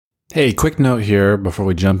Hey, quick note here before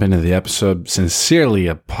we jump into the episode. Sincerely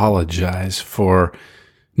apologize for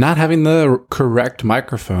not having the correct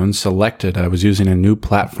microphone selected. I was using a new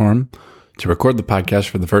platform to record the podcast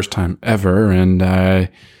for the first time ever. And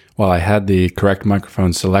while I had the correct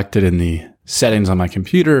microphone selected in the settings on my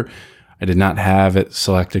computer, I did not have it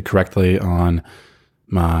selected correctly on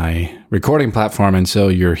my recording platform. And so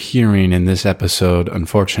you're hearing in this episode,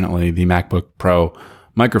 unfortunately, the MacBook Pro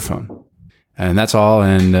microphone. And that's all,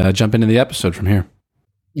 and jump into the episode from here.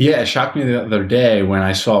 Yeah, it shocked me the other day when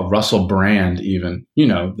I saw Russell Brand, even,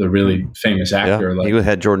 the really famous actor. Yeah, he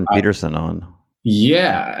had Jordan Peterson on.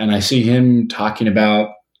 Yeah, and I see him talking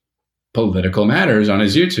about political matters on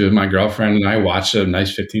his YouTube. My girlfriend and I watched a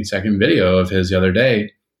nice 15-second video of his the other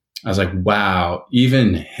day. I was like, wow,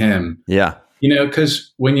 even him. Yeah.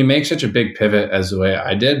 Because when you make such a big pivot as the way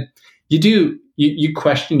I did, you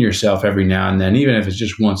question yourself every now and then, even if it's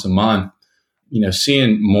just once a month.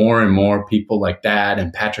 Seeing more and more people like that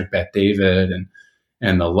and Patrick Bet-David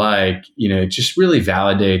and the like, it just really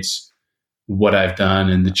validates what I've done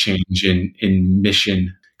and the change in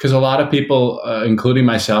mission. Because a lot of people, including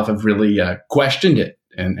myself, have really questioned it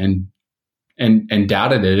and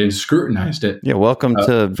doubted it and scrutinized it. Yeah, welcome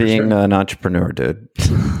to being an entrepreneur, dude.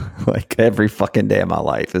 Like every fucking day of my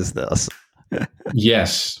life is this.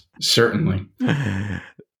 Yes, certainly.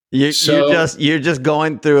 You're just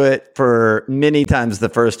going through it for many times the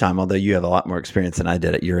first time, although you have a lot more experience than I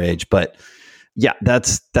did at your age. But yeah,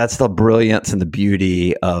 that's the brilliance and the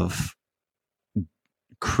beauty of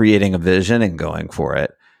creating a vision and going for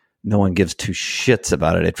it. No one gives two shits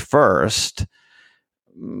about it at first.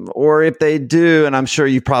 Or if they do, and I'm sure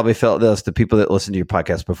you probably felt this, the people that listened to your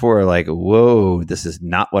podcast before are like, whoa, this is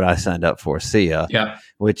not what I signed up for. See ya. Yeah.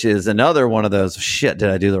 Which is another one of those, shit, did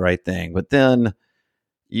I do the right thing? But then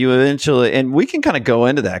you eventually, and we can kind of go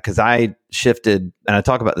into that because I shifted, and I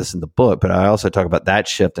talk about this in the book, but I also talk about that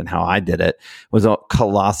shift and how I did it. It was a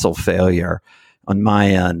colossal failure on my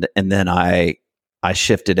end. And then I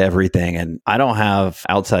shifted everything, and I don't have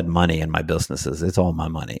outside money in my businesses. It's all my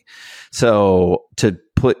money. So to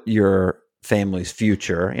put your family's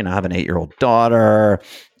future, I have an 8-year-old daughter.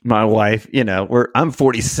 My wife, I'm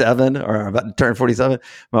 47 or I'm about to turn 47.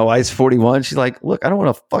 My wife's 41. She's like, look, I don't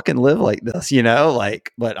want to fucking live like this,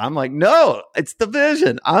 but I'm like, no, it's the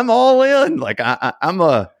vision. I'm all in. Like I'm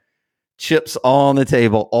a chips on the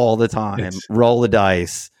table all the time, roll the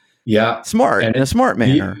dice. Yeah. Smart, in a smart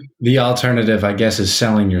manner. The alternative, I guess, is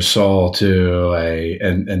selling your soul to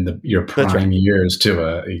your prime years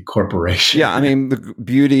to a corporation. Yeah. I mean, the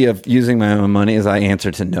beauty of using my own money is I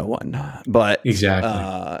answer to no one, but exactly.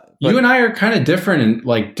 You and I are kind of different in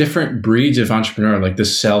like different breeds of entrepreneur, like the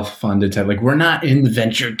self-funded type. Like we're not in the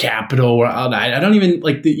venture capital. I don't even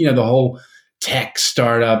like the whole tech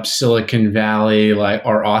startup, Silicon Valley, like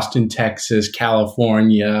or Austin, Texas,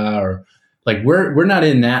 California, or like we're not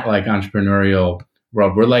in that like entrepreneurial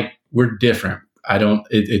world. We're different.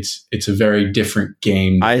 It's a very different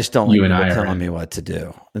game. I just don't like people telling me what to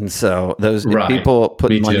do. And so those people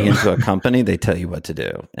put money into a company, they tell you what to do.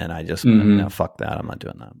 And I just no, fuck that. I'm not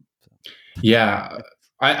doing that. So. Yeah.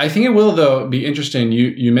 I think it will though be interesting.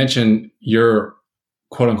 You mentioned your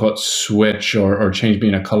quote unquote switch or change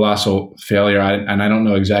being a colossal failure. And I don't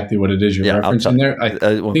know exactly what it is you're referencing there. I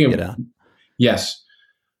think yes.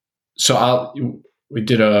 So we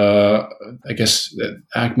did I guess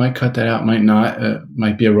I might cut that out, might not,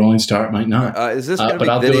 might be a rolling start, might not. Is this going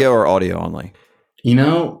to be video or audio only?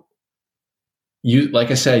 Like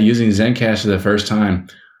I said, using Zencastr for the first time,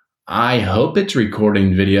 I hope it's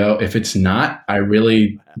recording video. If it's not, I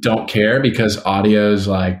really don't care because audio is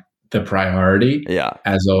like the priority,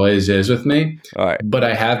 as always is with me. All right. But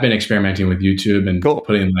I have been experimenting with YouTube and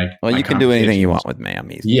putting like. Well, you can do anything you want with me.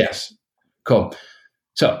 I'm easy. Yes. Cool.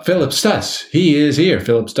 So Philip Stutz, he is here.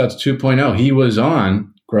 Philip Stutz 2.0. He was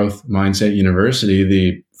on Growth Mindset University,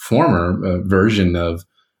 the former version of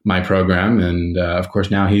my program. And of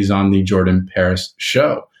course, now he's on the Jordan Paris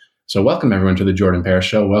Show. So welcome everyone to the Jordan Paris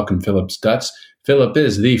Show. Welcome Philip Stutz. Philip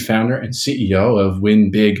is the founder and CEO of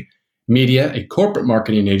Win Big Media, a corporate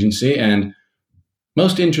marketing agency. And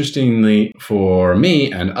most interestingly for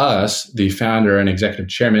me and us, the founder and executive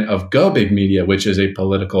chairman of Go Big Media, which is a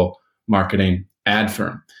political marketing ad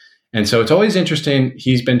firm. And so it's always interesting.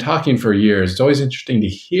 He's been talking for years. It's always interesting to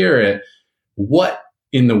hear it. What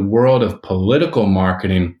in the world of political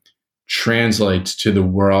marketing translates to the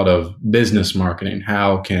world of business marketing?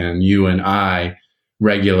 How can you and I,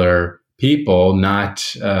 regular people,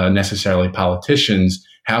 not necessarily politicians,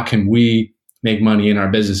 how can we make money in our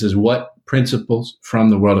businesses? What principles from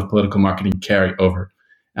the world of political marketing carry over?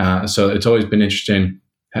 So it's always been interesting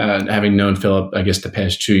having known Philip, I guess the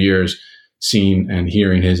past 2 years, seeing and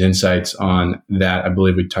hearing his insights on that. I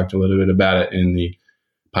believe we talked a little bit about it in the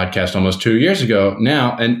podcast almost 2 years ago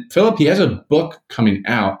now. And Philip, he has a book coming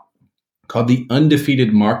out called The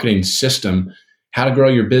Undefeated Marketing System: How to Grow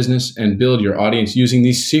Your Business and Build Your Audience Using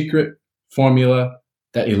the Secret Formula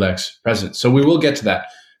That Elects Presidents. So we will get to that.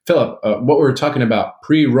 Philip, what we're talking about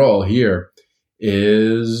pre-roll here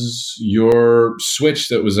is your switch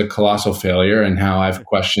that was a colossal failure and how I've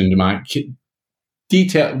questioned my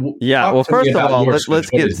detail. Yeah. Well, first of all, let's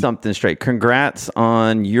get something straight. Congrats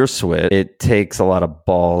on your switch. It takes a lot of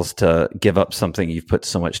balls to give up something you've put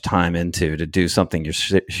so much time into to do something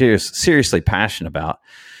you're seriously passionate about.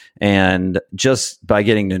 And just by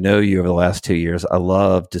getting to know you over the last 2 years, I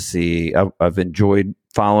love to see, I've enjoyed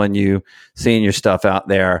following you, seeing your stuff out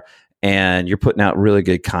there, and you're putting out really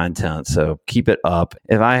good content. So keep it up.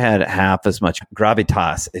 If I had half as much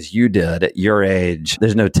gravitas as you did at your age,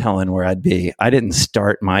 there's no telling where I'd be. I didn't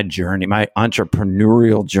start my journey, my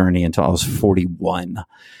entrepreneurial journey, until I was 41.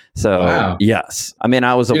 So wow. Yes. I mean,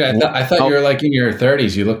 I was I thought you were like in your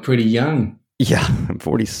 30s. You look pretty young. Yeah, I'm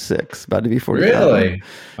 46, about to be 47. Really?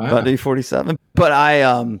 Wow. About to be 47. But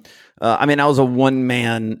I mean, I was a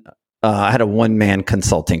one-man, I had a one-man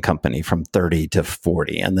consulting company from 30 to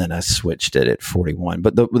 40, and then I switched it at 41.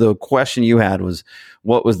 But the question you had was,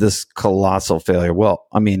 what was this colossal failure? Well,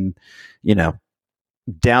 I mean, you know,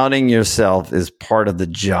 doubting yourself is part of the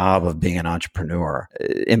job of being an entrepreneur.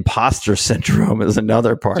 Imposter syndrome is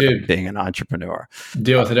another part of being an entrepreneur.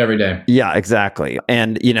 Deal with it every day. Yeah, exactly.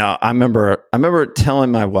 And, you know, I remember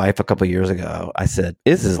telling my wife a couple of years ago, I said,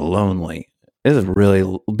 this is lonely. This is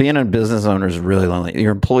really, being a business owner is really lonely.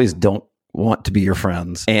 Your employees don't want to be your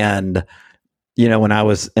friends. And, you know, when I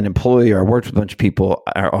was an employee, or I worked with a bunch of people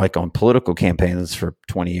like on political campaigns for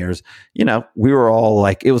 20 years, you know, we were all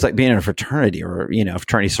like, it was like being in a fraternity or, you know,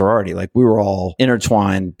 fraternity sorority. Like we were all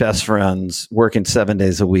intertwined, best friends, working 7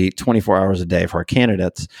 days a week, 24 hours a day for our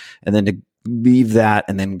candidates. And then to leave that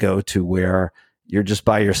and then go to where you're just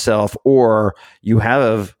by yourself, or you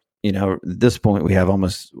have, you know, at this point we have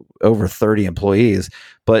almost over 30 employees,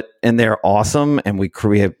 and they're awesome. And we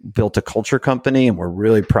built a culture company, and we're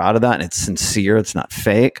really proud of that. And it's sincere. It's not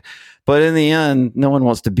fake. But in the end, no one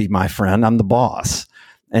wants to be my friend. I'm the boss.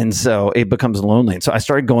 And so it becomes lonely. And so I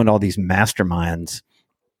started going to all these masterminds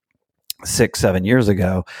 6-7 years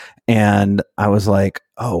ago. And I was like,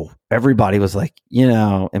 oh, everybody was like, you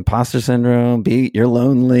know, imposter syndrome, you're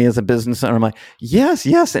lonely as a business owner. I'm like, yes.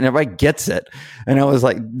 And everybody gets it. And I was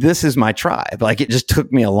like, this is my tribe. Like, it just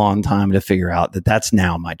took me a long time to figure out that that's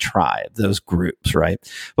now my tribe, those groups. Right.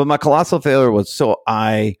 But my colossal failure was,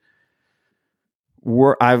 I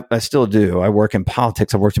still do. I work in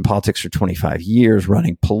politics. I've worked in politics for 25 years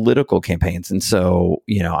running political campaigns. And so,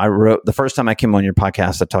 you know, the first time I came on your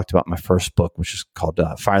podcast, I talked about my first book, which is called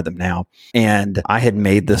Fire Them Now. And I had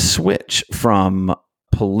made the switch from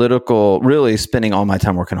really spending all my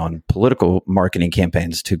time working on political marketing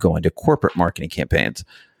campaigns to go into corporate marketing campaigns.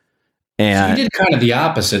 And so you did kind of the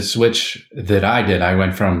opposite switch that I did. I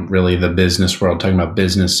went from really the business world, talking about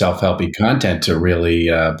business self-helpy content, to really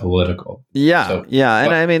political. Yeah.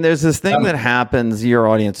 And I mean, there's this thing that happens. Your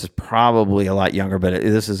audience is probably a lot younger, but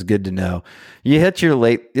this is good to know. You hit your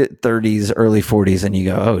late 30s, early 40s, and you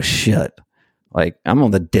go, oh shit, like I'm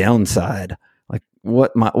on the downside. Like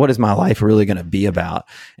what is my life really going to be about?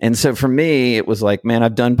 And so for me, it was like, man,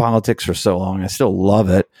 I've done politics for so long. I still love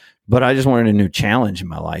it. But I just wanted a new challenge in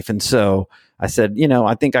my life. And so I said, you know,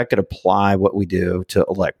 I think I could apply what we do to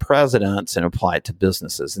elect presidents and apply it to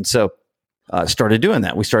businesses. And so I started doing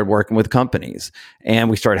that. We started working with companies, and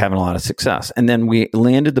we started having a lot of success. And then we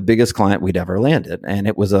landed the biggest client we'd ever landed. And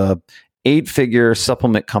it was a 8-figure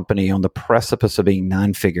supplement company on the precipice of being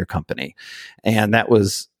 9-figure company. And that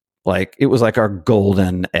was like, it was like our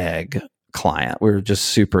golden egg client. We were just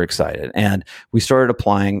super excited. And we started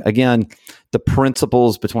applying, again, the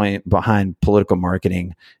principles behind political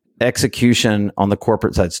marketing. Execution on the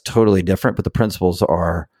corporate side is totally different, but the principles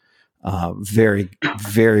are very,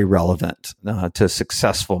 very relevant to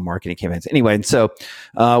successful marketing campaigns. Anyway, and so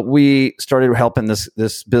we started helping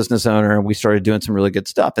this business owner, and we started doing some really good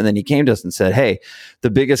stuff. And then he came to us and said, hey, the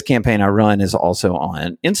biggest campaign I run is also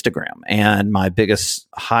on Instagram. And my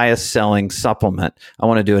highest selling supplement, I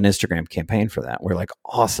want to do an Instagram campaign for that. We're like,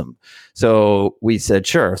 awesome. So we said,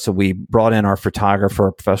 sure. So we brought in our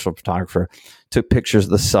professional photographer, took pictures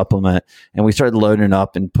of the supplement, and we started loading it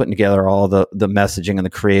up and putting together all the messaging and the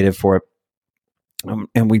creative for it.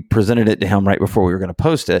 And we presented it to him right before we were going to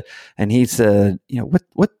post it. And he said, you know,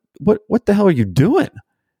 what the hell are you doing?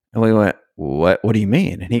 And we went, what do you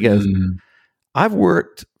mean? And he goes, I've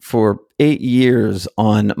worked for 8 years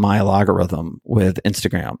on my algorithm with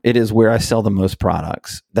Instagram. It is where I sell the most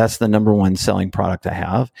products. That's the number one selling product I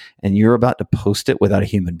have. And you're about to post it without a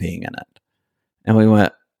human being in it. And we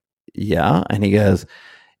went, yeah. And he goes,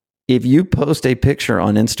 if you post a picture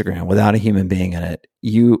on Instagram without a human being in it,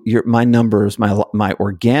 my numbers, my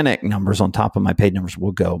organic numbers on top of my paid numbers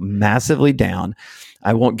will go massively down.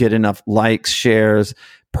 I won't get enough likes, shares,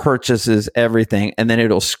 purchases, everything, and then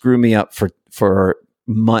it'll screw me up for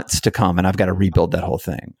months to come, and I've got to rebuild that whole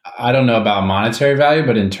thing. I don't know about monetary value,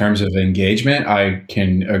 but in terms of engagement, I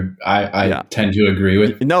tend to agree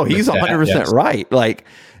with. No, he's 100% right. Like,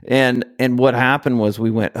 and what happened was we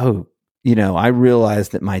went, I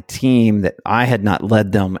realized that my team, that I had not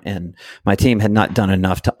led them, and my team had not done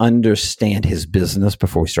enough to understand his business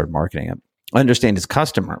before we started marketing it, understand his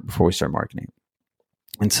customer before we started marketing it.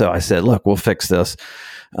 And so I said, look, we'll fix this.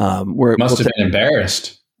 Must have been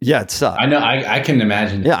embarrassed. Yeah, it sucked. I know. I can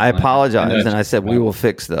imagine. Yeah, I apologized. And I said, we will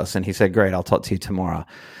fix this. And he said, great, I'll talk to you tomorrow.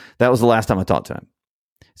 That was the last time I talked to him.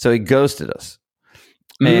 So he ghosted us.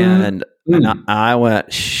 And I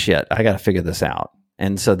went, shit, I got to figure this out.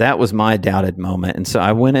 And so that was my doubted moment. And so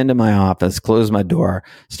I went into my office, closed my door,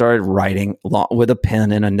 started writing with a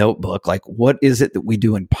pen and a notebook, like, what is it that we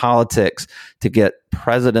do in politics to get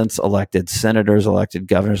presidents elected, senators elected,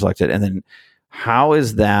 governors elected? And then how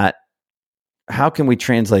can we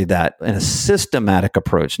translate that in a systematic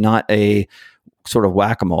approach, not a sort of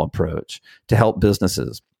whack-a-mole approach, to help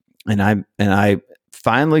businesses? And I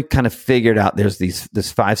finally kind of figured out there's this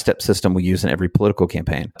 5-step system we use in every political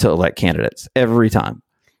campaign to elect candidates every time.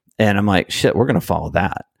 And I'm like, shit, we're going to follow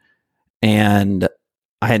that. And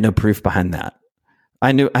I had no proof behind that.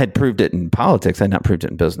 I knew I had proved it in politics. I had not proved it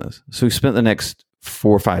in business. So we spent the next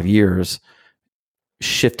 4 or 5 years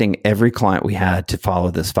shifting every client we had to follow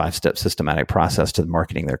this 5-step systematic process to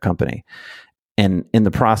marketing their company. And in the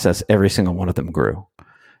process, every single one of them grew.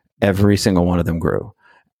 Every single one of them grew.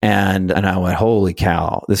 And I went, holy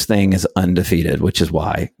cow, this thing is undefeated, which is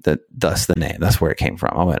why that's the name. That's where it came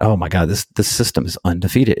from. I went, oh my God, this system is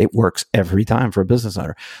undefeated. It works every time for a business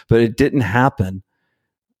owner. But it didn't happen.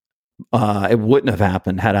 It wouldn't have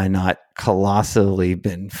happened had I not colossally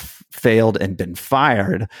failed and been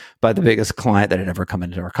fired by the biggest client that had ever come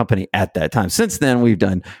into our company at that time. Since then, we've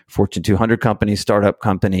done Fortune 200 companies, startup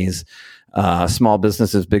companies, small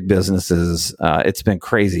businesses, big businesses. It's been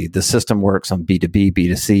crazy. The system works on B2B,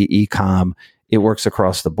 B2C, e-com. It works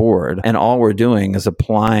across the board. And all we're doing is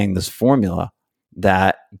applying this formula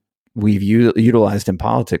that we've utilized in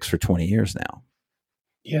politics for 20 years now.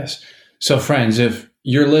 Yes. So friends, if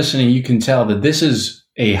you're listening, you can tell that this is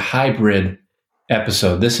a hybrid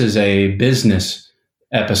episode. This is a business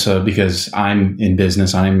episode because I'm in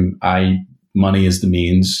business. Money is the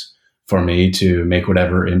means for me to make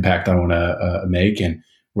whatever impact I want to make. And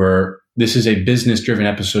this is a business-driven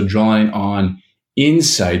episode drawing on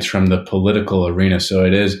insights from the political arena. So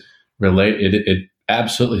it is related. It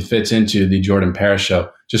absolutely fits into the Jordan Paris Show,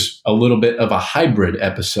 just a little bit of a hybrid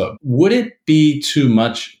episode. Would it be too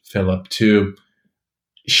much, Philip, to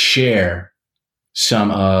share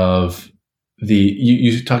some of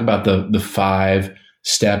you talk about the 5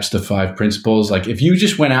 steps, the 5 principles? Like, if you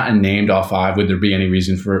just went out and named all 5, would there be any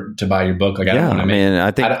reason to buy your book? Like, I don't want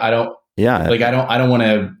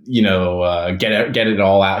to, get it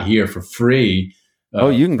all out here for free.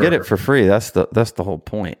 You can get it for free. That's the whole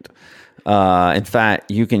point. In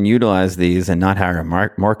fact, you can utilize these and not hire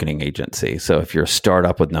a marketing agency. So if you're a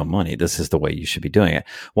startup with no money, this is the way you should be doing it.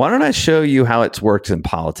 Why don't I show you how it works in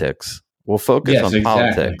politics? We'll focus on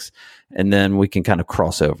politics, and then we can kind of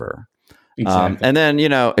cross over. Exactly. And then,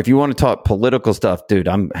 if you want to talk political stuff, dude,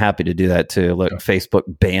 I'm happy to do that too. Look, Facebook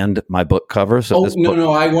banned my book cover. So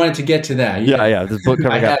I wanted to get to that. Yeah. This book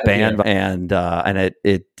cover got banned, and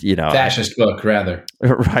it fascist book rather.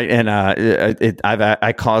 Right. And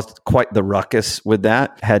I caused quite the ruckus with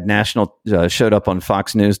that. Had National showed up on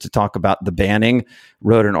Fox News to talk about the banning,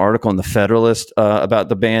 wrote an article in the Federalist about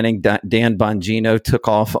the banning. Dan Bongino took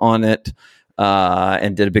off on it.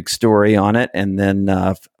 And did a big story on it, and then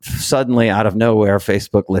suddenly, out of nowhere,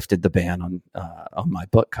 Facebook lifted the ban on my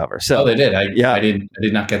book cover. So they did. I did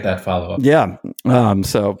not get that follow up. Yeah,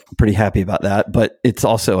 so pretty happy about that. But it's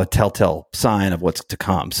also a telltale sign of what's to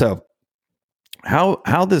come. So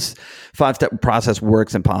how this 5-step process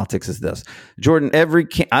works in politics is this, Jordan.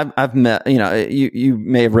 I've met. You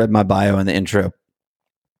may have read my bio in the intro.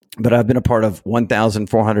 But I've been a part of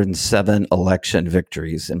 1,407 election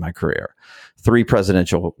victories in my career, 3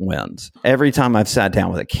 presidential wins. Every time I've sat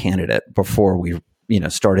down with a candidate before we,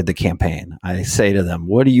 started the campaign, I say to them,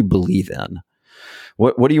 "What do you believe in?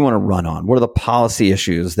 What do you want to run on? What are the policy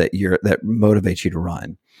issues that motivate you to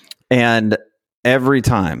run? And every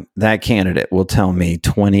time that candidate will tell me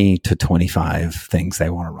 20 to 25 things they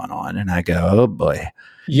want to run on. And I go, oh boy.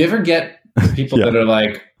 You ever get people that are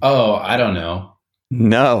like, oh, I don't know.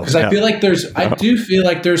 No. Because I do feel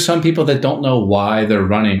like there's some people that don't know why they're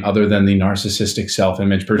running other than the narcissistic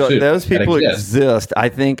self-image pursuit. Those people exist. I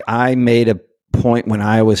think I made a point when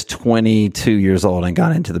I was 22 years old and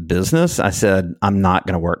got into the business. I said, I'm not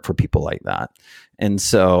going to work for people like that. And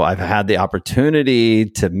so I've had the opportunity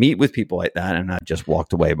to meet with people like that, and I just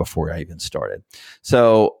walked away before I even started.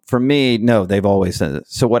 So for me, no, they've always said it.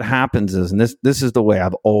 So what happens is, and this is the way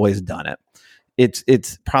I've always done it.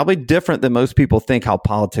 It's probably different than most people think how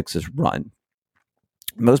politics is run.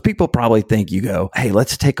 Most people probably think you go, hey,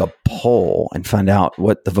 let's take a poll and find out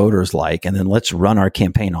what the voters like, and then let's run our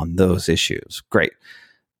campaign on those issues. Great.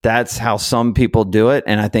 That's how some people do it,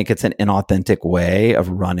 and I think it's an inauthentic way of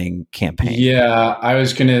running campaigns. Yeah, I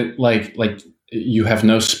was gonna like you have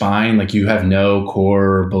no spine, like you have no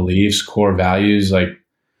core beliefs, core values, like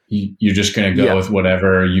you're just gonna go with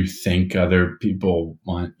whatever you think other people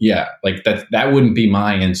want. Yeah, like that wouldn't be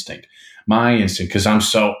my instinct. My instinct, because I'm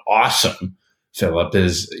so awesome, Philip,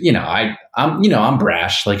 is I'm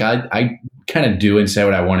brash. Like I kind of do and say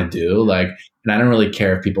what I want to do, like, and I don't really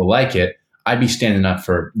care if people like it. I'd be standing up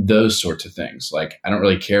for those sorts of things. Like, I don't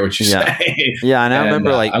really care what you say. Yeah. And I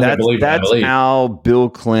remember that's how Bill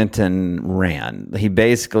Clinton ran. He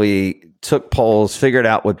basically took polls, figured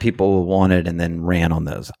out what people wanted, and then ran on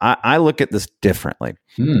those. I look at this differently.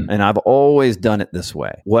 And I've always done it this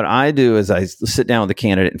way. What I do is I sit down with the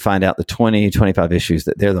candidate and find out the 20, 25 issues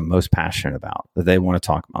that they're the most passionate about, that they want to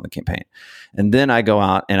talk about in the campaign. And then I go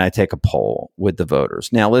out and I take a poll with the voters.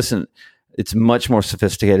 Now, listen, it's much more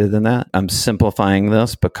sophisticated than that. I'm simplifying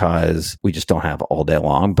this because we just don't have all day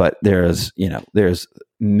long, but there's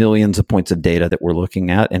millions of points of data that we're looking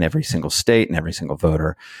at in every single state and every single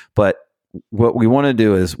voter. But what we want to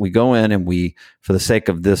do is we go in and we, for the sake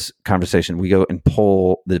of this conversation, we go and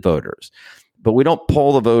poll the voters. But we don't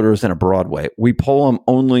poll the voters in a broad way. We poll them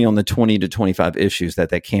only on the 20 to 25 issues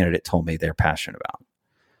that candidate told me they're passionate about.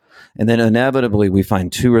 And then inevitably we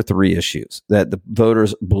find 2 or 3 issues that the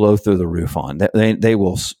voters blow through the roof on. They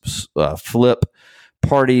will flip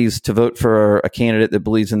parties to vote for a candidate that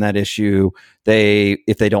believes in that issue.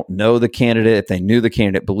 If they don't know the candidate, if they knew the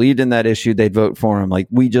candidate believed in that issue, they'd vote for him. Like,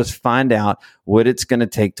 we just find out what it's going to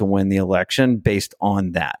take to win the election based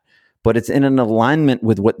on that. But it's in an alignment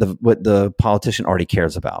with what the politician already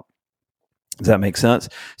cares about. Does that make sense?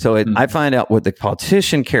 So I find out what the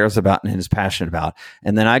politician cares about and is passionate about.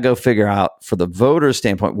 And then I go figure out, for the voter's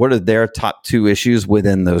standpoint, what are their top 2 issues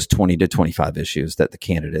within those 20 to 25 issues that the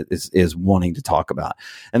candidate is wanting to talk about.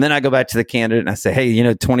 And then I go back to the candidate and I say,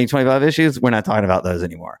 hey, 20, 25 issues, we're not talking about those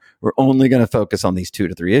anymore. We're only going to focus on these 2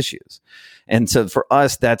 to 3 issues. And so for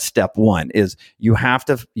us, that's step 1, is you have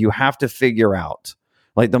to figure out,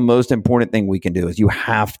 like, the most important thing we can do is you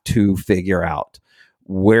have to figure out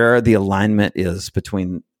where the alignment is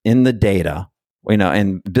between, in the data,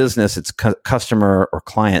 in business, it's customer or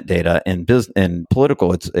client data, and in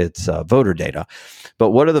political, it's voter data. But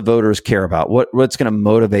what do the voters care about? What's going to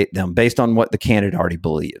motivate them based on what the candidate already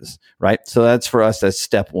believes, right? So that's, for us, that's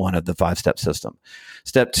step 1 of the 5-step system.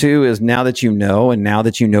 Step 2 is, now that you know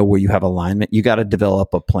where you have alignment, you got to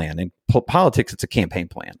develop a plan. In politics, it's a campaign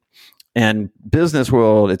plan. And business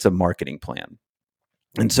world, it's a marketing plan.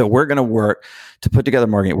 And so we're going to work to put together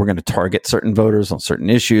marketing. We're going to target certain voters on certain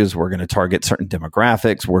issues. We're going to target certain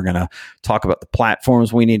demographics. We're going to talk about the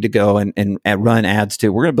platforms we need to go and run ads to.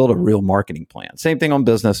 We're going to build a real marketing plan. Same thing on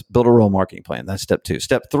business, build a real marketing plan. That's step 2.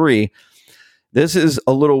 Step 3, this is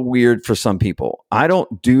a little weird for some people. I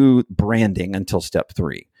don't do branding until step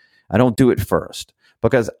 3. I don't do it first,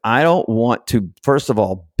 because I don't want to, first of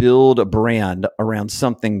all, build a brand around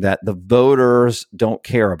something that the voters don't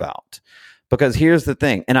care about. Because here's the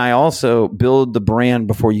thing, and I also build the brand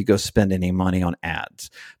before you go spend any money on ads,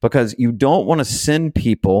 because you don't want to send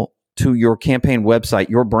people to your campaign website,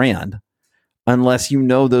 your brand, unless you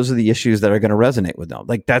know those are the issues that are going to resonate with them.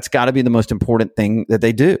 Like, that's got to be the most important thing that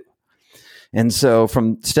they do. And so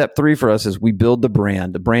from step 3 for us is we build the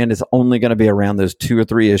brand. The brand is only going to be around those 2 or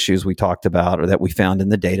 3 issues we talked about, or that we found in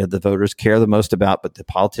the data the voters care the most about, but the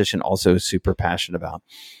politician also is super passionate about.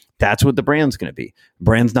 That's what the brand's going to be.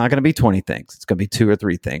 Brand's not going to be 20 things. It's going to be 2 or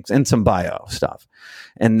 3 things and some bio stuff.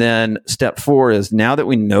 And then step 4 is, now that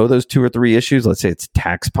we know those 2 or 3 issues, let's say it's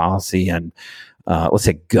tax policy and let's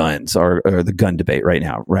say guns, or the gun debate right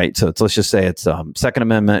now, right? So let's just say it's Second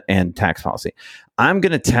Amendment and tax policy. I'm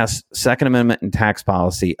going to test Second Amendment and tax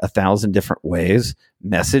policy 1,000 different ways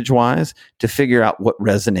message-wise to figure out what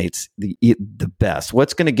resonates the best.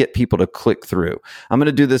 What's going to get people to click through? I'm going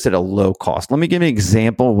to do this at a low cost. Let me give you an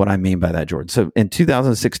example of what I mean by that, Jordan. So in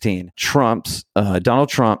 2016, Donald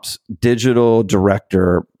Trump's digital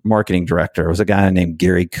director, marketing director, was a guy named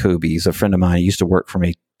Gary Kobe. He's a friend of mine. He used to work for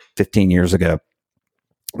me 15 years ago.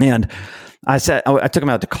 And I took him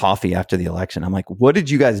out to coffee after the election. I'm like, what did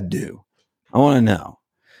you guys do? I want to know.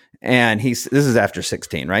 And this is after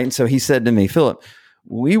 16, right? And so he said to me, Philip,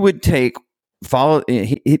 we would we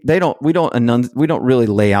don't really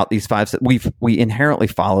lay out these 5 steps. We inherently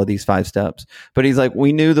follow these 5 steps, but he's like,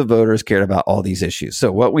 we knew the voters cared about all these issues.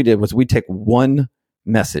 So what we did was we'd take one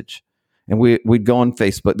message and we'd go on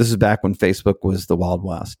Facebook. This is back when Facebook was the Wild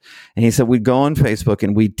West. And he said, we'd go on Facebook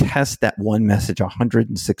and we'd test that one message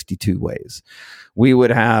 162 ways. We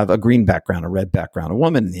would have a green background, a red background, a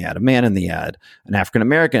woman in the ad, a man in the ad, an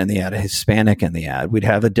African-American in the ad, a Hispanic in the ad. We'd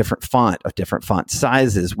have a different font of different font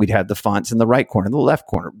sizes. We'd have the fonts in the right corner, the left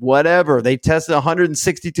corner, whatever. They tested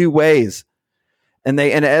 162 ways. And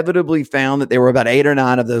they inevitably found that there were about 8 or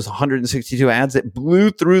 9 of those 162 ads that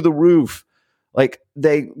blew through the roof. Like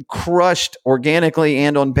they crushed organically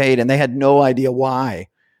and on paid, and they had no idea why.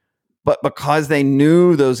 But because they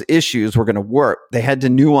knew those issues were going to work, they had to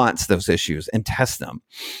nuance those issues and test them.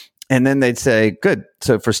 And then they'd say, good.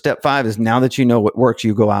 So for step 5 is now that you know what works,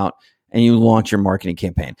 you go out and you launch your marketing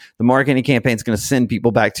campaign. The marketing campaign is going to send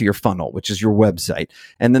people back to your funnel, which is your website.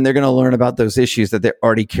 And then they're going to learn about those issues that they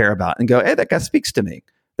already care about and go, hey, that guy speaks to me.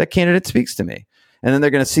 That candidate speaks to me. And then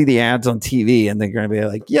they're going to see the ads on TV and they're going to be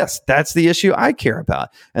like, yes, that's the issue I care about.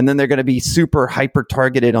 And then they're going to be super hyper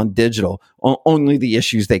targeted on digital on only the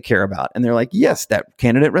issues they care about. And they're like, yes, that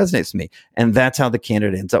candidate resonates with me. And that's how the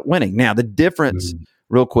candidate ends up winning. Now, the difference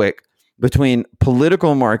real quick between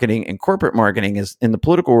political marketing and corporate marketing is in the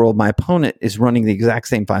political world, my opponent is running the exact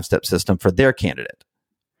same 5-step system for their candidate.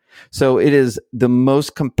 So it is the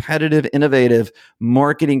most competitive, innovative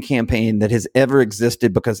marketing campaign that has ever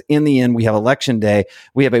existed because in the end, we have election day,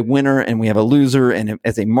 we have a winner and we have a loser. And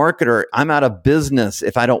as a marketer, I'm out of business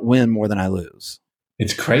if I don't win more than I lose.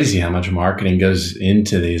 It's crazy how much marketing goes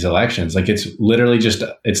into these elections. Like it's literally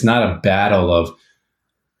it's not a battle of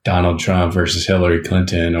Donald Trump versus Hillary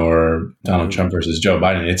Clinton or Donald Trump versus Joe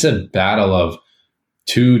Biden. It's a battle of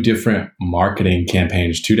 2 different marketing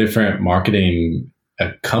campaigns, 2 different marketing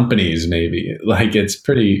companies, maybe. Like it's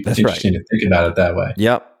pretty interesting to think about it that way.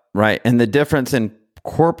 Yep. Right. And the difference in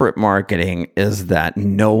corporate marketing is that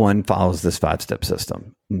no one follows this 5-step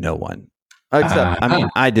system. No one. Except,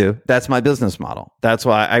 I do. That's my business model. That's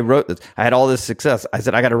why I wrote this. I had all this success. I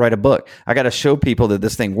said, I got to write a book. I got to show people that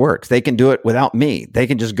this thing works. They can do it without me. They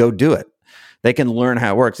can just go do it. They can learn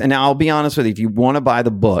how it works. And now I'll be honest with you. If you want to buy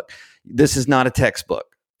the book, this is not a textbook.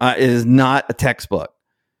 It is not a textbook.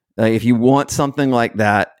 If you want something like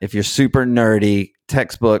that, if you're super nerdy,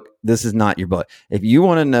 textbook, this is not your book. If you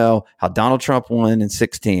want to know how Donald Trump won in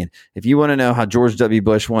 16, if you want to know how George W.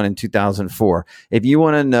 Bush won in 2004, if you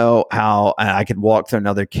want to know how I could walk through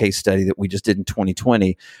another case study that we just did in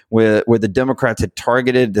 2020 where the Democrats had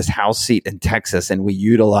targeted this House seat in Texas and we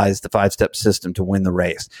utilized the 5-step system to win the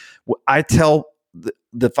race. I tell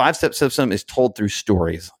the 5-step system is told through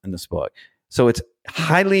stories in this book. So it's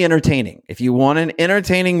highly entertaining. If you want an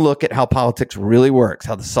entertaining look at how politics really works,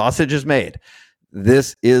 how the sausage is made,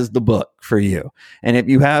 this is the book for you. And if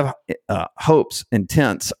you have hopes,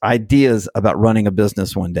 intents, ideas about running a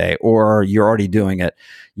business one day, or you're already doing it,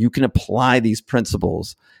 you can apply these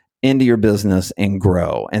principles into your business and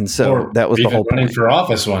grow. And so or that was the whole running point. for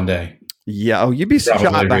office one day. Yeah. Oh, you'd be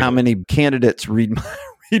shocked by how many candidates read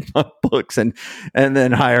my books and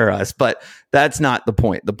then hire us. But that's not the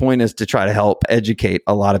point. The point is to try to help educate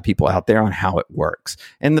a lot of people out there on how it works.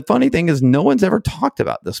 And the funny thing is no one's ever talked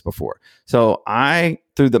about this before. So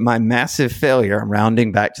through my massive failure, I'm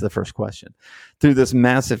rounding back to the first question. Through this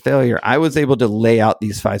massive failure, I was able to lay out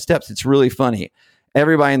these 5 steps. It's really funny.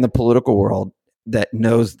 Everybody in the political world that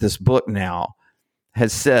knows this book now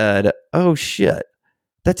has said, oh shit,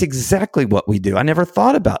 that's exactly what we do. I never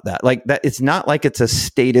thought about that. Like that, it's not like it's a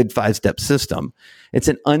stated 5-step system. It's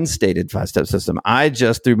an unstated 5-step system. I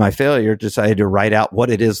just, through my failure, decided to write out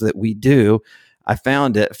what it is that we do. I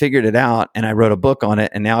found it, figured it out, and I wrote a book on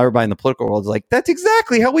it. And now everybody in the political world is like, that's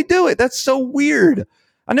exactly how we do it. That's so weird.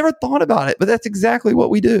 I never thought about it, but that's exactly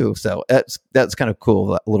what we do. So that's kind of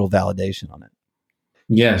cool, a little validation on it.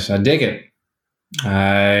 Yes, I dig it.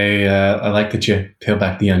 I like that you peel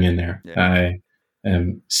back the onion there. Yeah.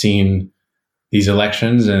 Seen these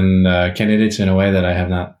elections and candidates in a way that I have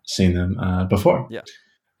not seen them before. Yeah.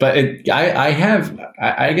 But I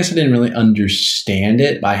guess I didn't really understand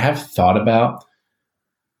it. But I have thought about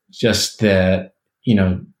just that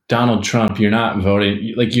Donald Trump, you're not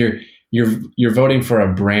voting like you're voting for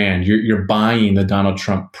a brand. You're buying the Donald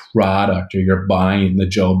Trump product, or you're buying the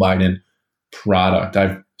Joe Biden product.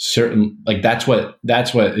 That's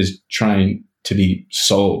what is trying to be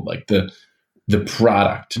sold, like the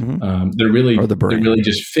product. Mm-hmm. They're really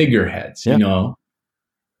just figureheads,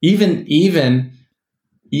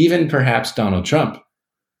 even perhaps Donald Trump.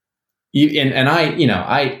 And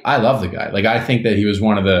I love the guy. Like, I think that he was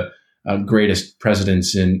one of the greatest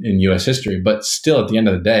presidents in U.S. history. But still, at the end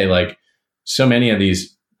of the day, like, so many of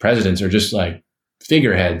these presidents are just like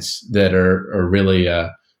figureheads that are really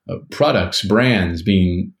products, brands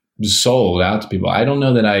being sold out to people. I don't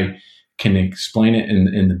know that I can explain it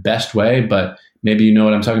in the best way, but maybe you know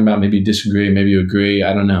what I'm talking about. Maybe you disagree. Maybe you agree.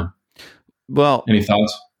 I don't know. Well, any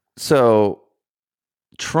thoughts? So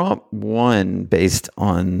Trump won based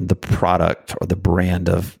on the product or the brand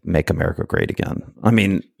of Make America Great Again. I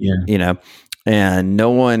mean, and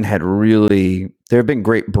no one had really, there have been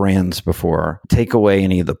great brands before. Take away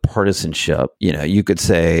any of the partisanship. You could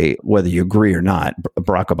say, whether you agree or not,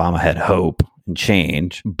 Barack Obama had hope and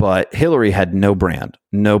change, but Hillary had no brand,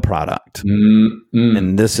 no product.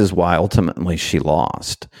 And this is why ultimately she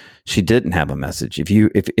lost. She didn't have a message.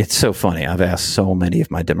 If it's so funny, I've asked so many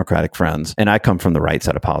of my Democratic friends, and I come from the right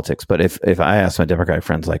side of politics, but if I ask my Democratic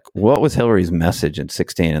friends, like, what was Hillary's message in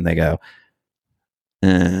 2016? And they go,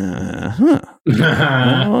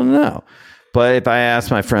 I don't know. But if I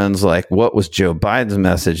ask my friends, like, what was Joe Biden's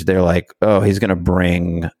message? They're like, oh, he's going to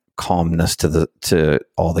bring calmness to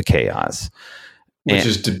all the chaos. Which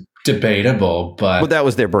is debatable, but that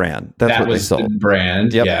was their brand. That's what they sold. The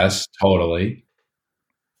brand. Yep. Yes, totally.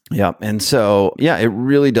 Yeah. And so, it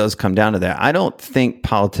really does come down to that. I don't think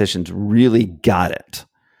politicians really got it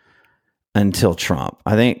until Trump.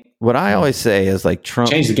 I think what I always say is, like,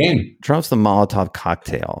 Trump changed the game. Trump's the Molotov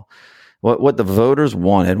cocktail. What the voters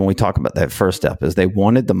wanted when we talk about that first step is they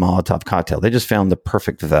wanted the Molotov cocktail. They just found the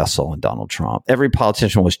perfect vessel in Donald Trump. Every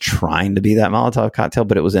politician was trying to be that Molotov cocktail,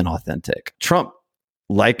 but it was inauthentic. Trump,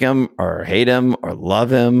 like him or hate him or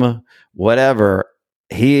love him, whatever,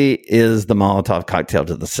 he is the Molotov cocktail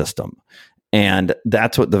to the system. And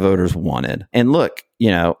that's what the voters wanted. And look,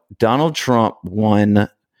 Donald Trump won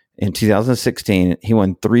in 2016. He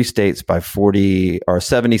won 3 states by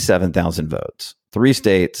 77,000 votes. 3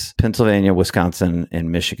 states, Pennsylvania, Wisconsin,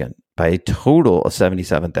 and Michigan, by a total of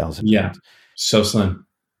 77,000 votes. So slim.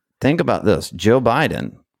 Think about this. Joe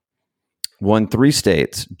Biden won 3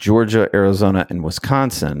 states, Georgia, Arizona, and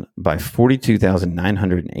Wisconsin, by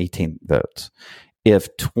 42,918 votes.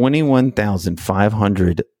 If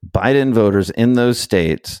 21,500 Biden voters in those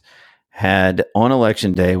states had on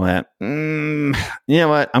election day went, you know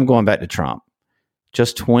what, I'm going back to Trump.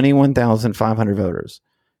 Just 21,500 voters,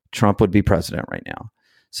 Trump would be president right now.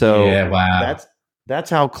 So wow.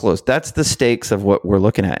 That's how close. That's the stakes of what we're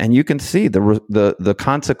looking at, and you can see the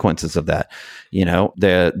consequences of that.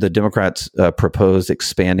 The Democrats proposed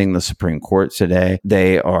expanding the Supreme Court today.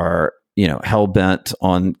 They are hell bent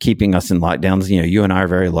on keeping us in lockdowns. You and I are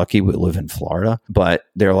very lucky. We live in Florida, but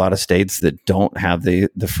there are a lot of states that don't have the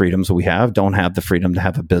freedoms we have, don't have the freedom to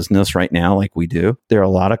have a business right now like we do. There are a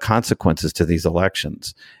lot of consequences to these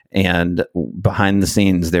elections. And behind the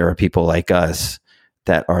scenes, there are people like us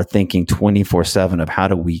that are thinking 24/7 of how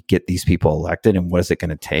do we get these people elected and what is it going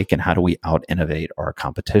to take and how do we out innovate our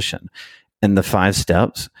competition. And the 5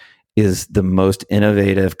 steps is the most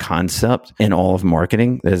innovative concept in all of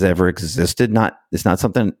marketing that has ever existed. It's not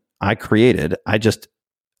something I created. I just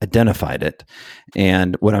identified it.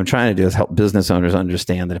 And what I'm trying to do is help business owners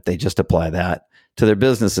understand that if they just apply that to their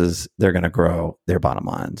businesses, they're going to grow their bottom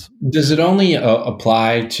lines. Does it only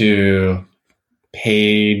apply to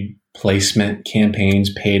paid placement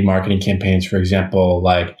campaigns, paid marketing campaigns, for example,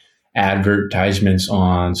 like advertisements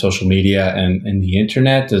on social media and the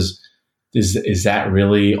internet? Is that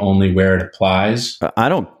really only where it applies?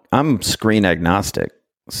 I'm screen agnostic.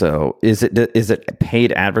 So is it a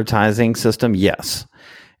paid advertising system? Yes.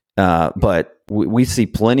 But we see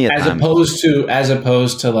plenty of as opposed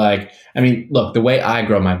to like, I mean, look, the way I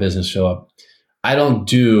grow my business, Philip, I don't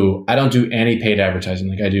do any paid advertising.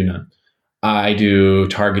 Like, I do none. I do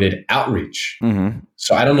targeted outreach. Mm-hmm.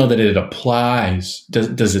 So I don't know that it applies.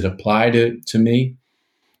 Does it apply to me?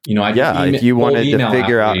 If you wanted to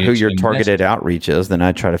figure out who your targeted outreach is, then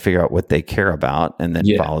I try to figure out what they care about and then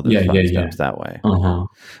follow the steps that way. Uh-huh.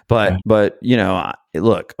 But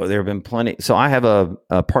look, there have been plenty. So I have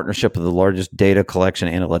a partnership with the largest data collection,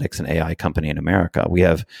 analytics, and AI company in America. We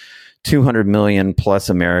have 200 million plus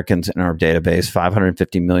Americans in our database,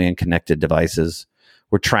 550 million connected devices.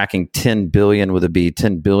 we're tracking 10 billion with a B,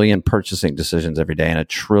 10 billion purchasing decisions every day and 1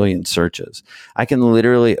 trillion searches. I can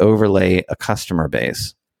literally overlay a customer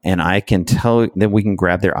base, and I can tell, then we can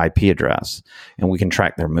grab their IP address and we can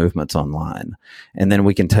track their movements online. And then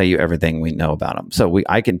we can tell you everything we know about them. So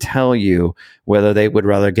I can tell you whether they would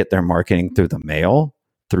rather get their marketing through the mail,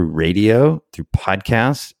 through radio, through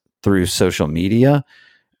podcasts, through social media.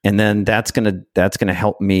 And then that's gonna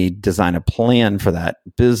help me design a plan for that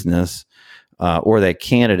business or that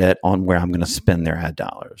candidate on where I'm going to spend their ad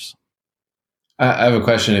dollars. I have a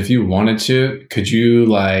question. If you wanted to, could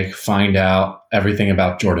you find out everything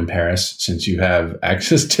about Jordan Paris since you have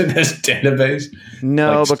access to this database?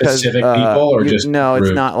 No, because specific people or just no, group?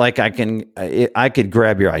 It's not like I could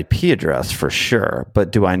grab your IP address for sure,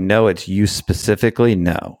 but do I know it's you specifically?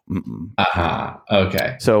 No.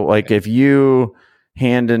 Okay. So if you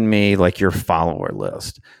handed me your follower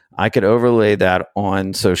list, I could overlay that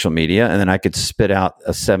on social media, and then I could spit out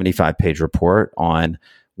a 75-page report on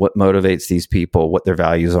what motivates these people, what their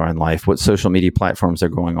values are in life, what social media platforms they're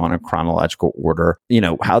going on in chronological order,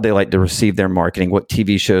 how they like to receive their marketing, what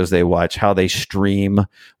TV shows they watch, how they stream,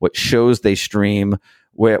 what shows they stream,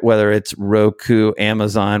 whether it's Roku,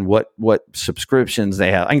 Amazon, what subscriptions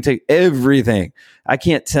they have. I can tell you everything. I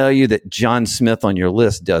can't tell you that John Smith on your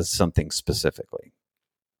list does something specifically.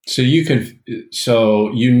 So the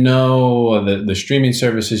streaming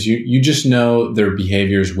services, you just know their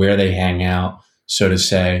behaviors, where they hang out, so to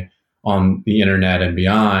say, on the internet and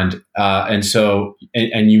beyond.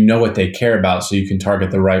 And you know what they care about, so you can target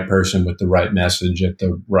the right person with the right message at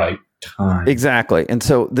the right time. Exactly. And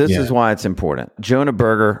so this is why it's important. Jonah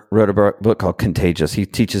Berger wrote a book called Contagious. He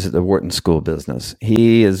teaches at the Wharton School of Business.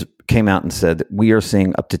 He came out and said that we are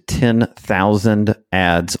seeing up to 10,000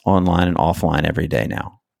 ads online and offline every day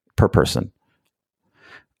now per person.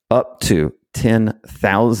 Up to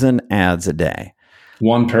 10,000 ads a day.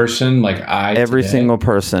 One person, every single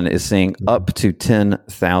person is seeing up to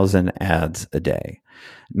 10,000 ads a day.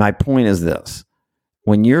 My point is this.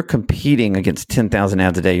 When you're competing against 10,000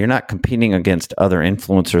 ads a day, you're not competing against other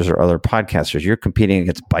influencers or other podcasters. You're competing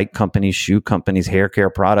against bike companies, shoe companies, hair care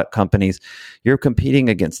product companies. You're competing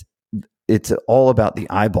against, it's all about the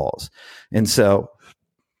eyeballs. And so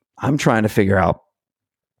I'm trying to figure out,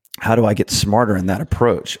 how do I get smarter in that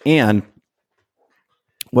approach? And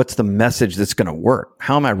what's the message that's going to work?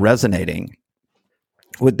 How am I resonating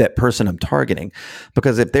with that person I'm targeting?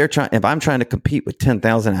 Because if I'm trying to compete with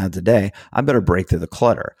 10,000 ads a day, I better break through the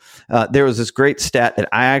clutter. There was this great stat that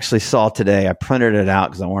I actually saw today. I printed it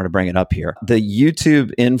out because I wanted to bring it up here. The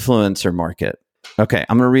YouTube influencer market. Okay,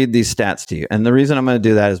 I'm going to read these stats to you. And the reason I'm going to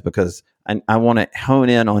do that is because I want to hone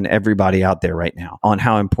in on everybody out there right now on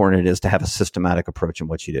how important it is to have a systematic approach in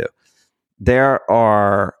what you do. There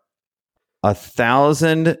are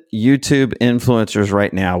 1,000 YouTube influencers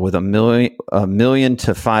right now with a million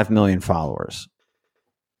to 5 million followers.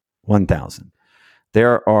 1,000.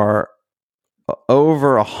 There are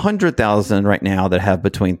over 100,000 right now that have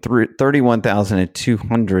between 31,000 and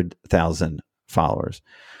 200,000 followers.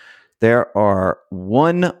 There are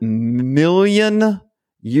 1 million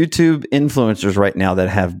YouTube influencers right now that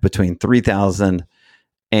have between 3,000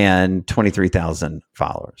 and 23,000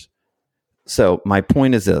 followers. So my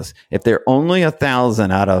point is this: if there are only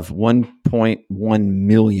 1,000 out of 1.1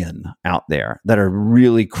 million out there that are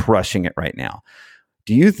really crushing it right now,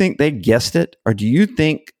 do you think they guessed it? Or do you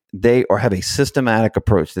think they have a systematic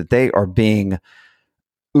approach, that they are being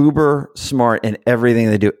uber smart in everything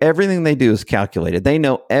they do? Everything they do is calculated. They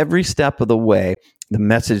know every step of the way, the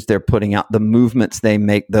message they're putting out, the movements they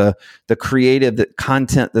make, the creative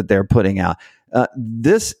content that they're putting out.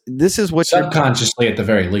 This is what subconsciously at the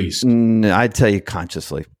very least. I'd tell you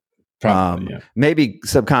consciously. Probably, maybe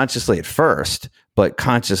subconsciously at first, but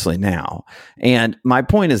consciously now. And my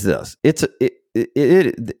point is this: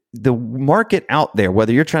 the market out there,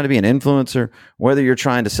 whether you're trying to be an influencer, whether you're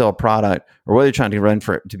trying to sell a product, or whether you're trying to run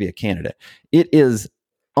to be a candidate, it is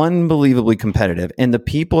unbelievably competitive. And the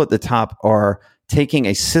people at the top are taking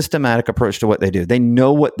a systematic approach to what they do. They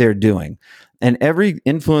know what they're doing. And every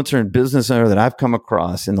influencer and business owner that I've come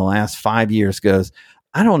across in the last 5 years goes,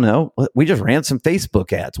 I don't know, we just ran some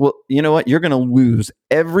Facebook ads. Well, you know what? You're going to lose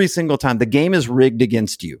every single time. The game is rigged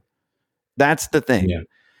against you. That's the thing. Yeah.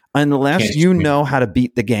 Unless you know how to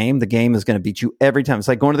beat the game is going to beat you every time. It's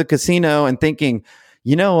like going to the casino and thinking,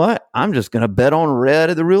 you know what? I'm just going to bet on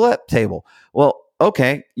red at the roulette table. Well,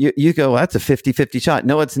 okay, you go, that's a 50-50 shot.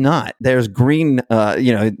 No, it's not. There's green,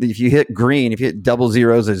 if you hit green, if you hit double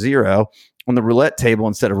zeros or zero on the roulette table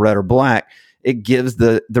instead of red or black, it gives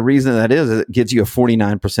the reason that is it gives you a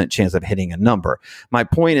 49% chance of hitting a number. My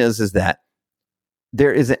point is that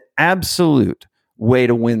there is an absolute way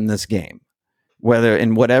to win this game, whether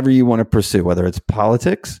in whatever you want to pursue, whether it's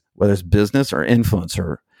politics, whether it's business or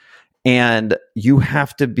influencer. And you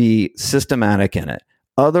have to be systematic in it.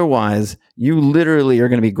 Otherwise, you literally are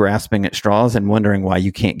going to be grasping at straws and wondering why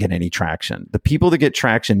you can't get any traction. The people that get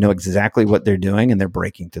traction know exactly what they're doing, and they're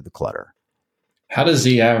breaking through the clutter. How does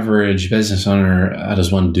the average business owner, how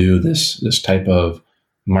does one do this type of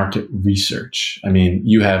market research? I mean,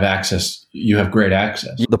 you have access, you have great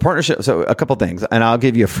access. The partnership, so a couple things, and I'll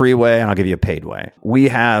give you a free way and I'll give you a paid way. We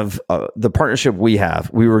have the partnership we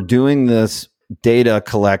were doing this data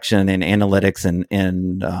collection and analytics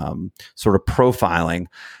and sort of profiling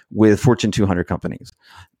with Fortune 200 companies.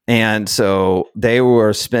 And so they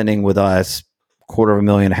were spending with us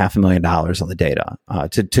 $250,000, $500,000 on the data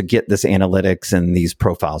to get this analytics and these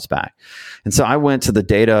profiles back. And so I went to the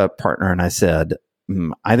data partner and I said,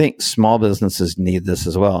 I think small businesses need this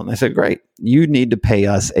as well. And they said, great, you need to pay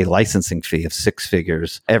us a licensing fee of 6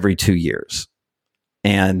 figures every 2 years.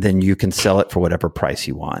 And then you can sell it for whatever price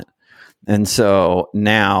you want. And so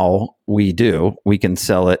now we can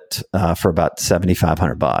sell it for about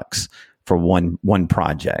 $7,500 for one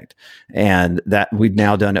project. And that we've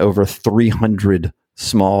now done over 300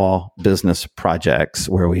 small business projects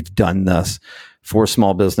where we've done this for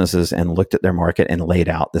small businesses and looked at their market and laid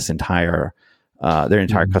out this entire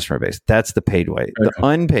customer base. That's the paid way. The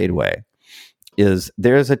unpaid way is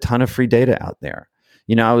there's a ton of free data out there.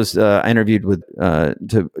 You know, I interviewed with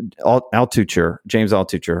Altucher, James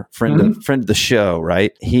Altucher, friend of the show,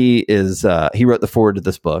 right? He wrote the foreword to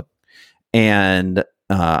this book, and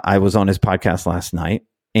I was on his podcast last night,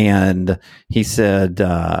 and he said,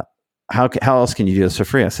 how else can you do this for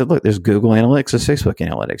free? I said, look, there's Google Analytics, there's Facebook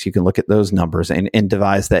Analytics. You can look at those numbers and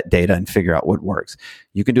devise that data and figure out what works.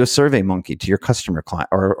 You can do a Survey Monkey to your customer client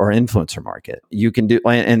or influencer market. You can do,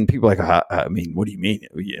 and people are like, I mean, what do you mean?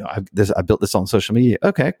 You know, I built this on social media.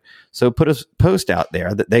 Okay, so put a post out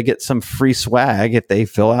there that they get some free swag if they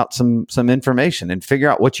fill out some information and figure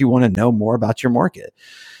out what you want to know more about your market.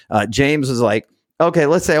 James was like, okay,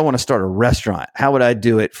 let's say I want to start a restaurant. How would I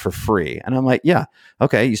do it for free? And I'm like, yeah,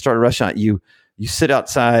 okay. You start a restaurant. You sit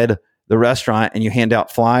outside the restaurant and you hand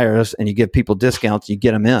out flyers and you give people discounts. You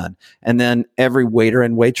get them in, and then every waiter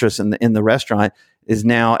and waitress in the restaurant is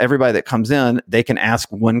now everybody that comes in. They can ask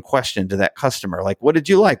one question to that customer, like, "What did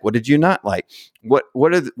you like? What did you not like?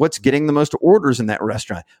 What's getting the most orders in that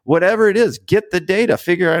restaurant? Whatever it is, get the data,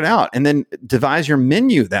 figure it out, and then devise your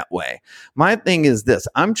menu that way." My thing is this: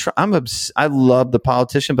 I love the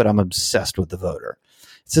politician, but I'm obsessed with the voter.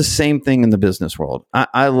 It's the same thing in the business world.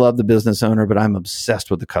 I love the business owner, but I'm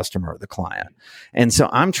obsessed with the customer or the client. And so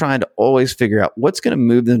I'm trying to always figure out what's going to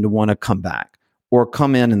move them to want to come back or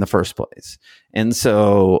come in the first place. And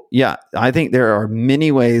so, yeah, I think there are many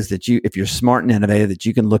ways that if you're smart and innovative, that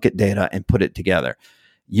you can look at data and put it together.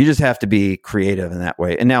 You just have to be creative in that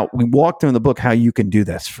way. And now we walk through in the book how you can do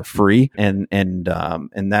this for free. And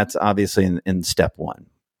that's obviously in step one.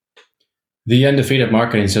 The Undefeated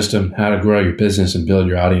Marketing System, how to grow your business and build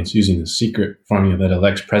your audience using the secret formula that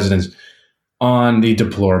elects presidents on the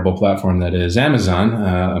deplorable platform that is Amazon,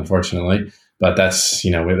 unfortunately. But that's,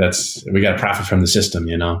 we got to profit from the system,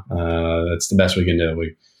 that's the best we can do.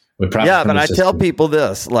 We profit from the system. I tell people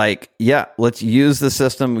this, let's use the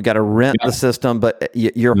system. We got to rent the system, but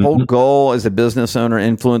your whole goal as a business owner,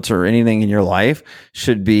 influencer, or anything in your life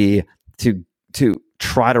should be to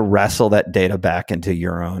try to wrestle that data back into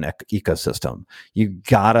your own ecosystem. You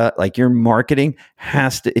gotta, your marketing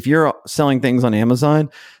has to, if you're selling things on Amazon,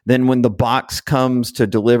 then when the box comes to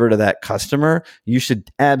deliver to that customer, you should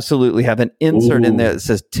absolutely have an insert in there that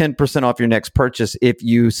says 10% off your next purchase if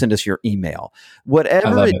you send us your email.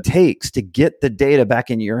 Whatever it takes to get the data back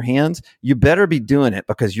in your hands, you better be doing it,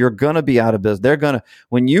 because you're going to be out of business.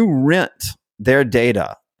 When you rent their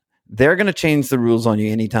data, they're going to change the rules on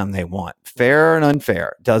you anytime they want. Fair and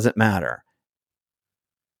unfair, doesn't matter.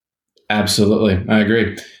 Absolutely. I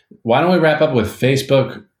agree. Why don't we wrap up with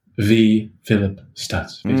Facebook v. Philip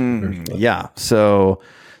Stutz? Yeah. So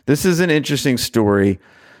this is an interesting story.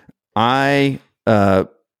 I had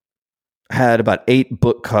about 8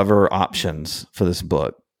 book cover options for this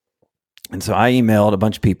book. And so I emailed a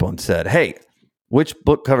bunch of people and said, hey, which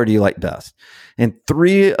book cover do you like best? And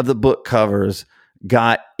 3 of the book covers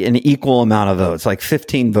got an equal amount of votes, like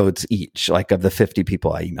 15 votes each, of the 50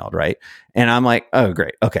 people I emailed, right? And I'm like, oh,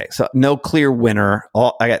 great. Okay, so no clear winner.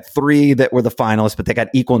 I got 3 that were the finalists, but they got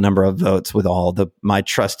equal number of votes with all my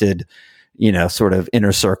trusted, sort of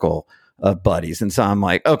inner circle of buddies. And so I'm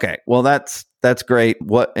like, okay, well, that's great.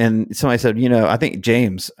 What? And somebody said, I think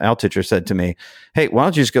James Altucher said to me, hey, why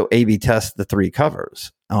don't you just go A/B test the 3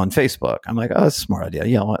 covers on Facebook? I'm like, oh, that's a smart idea.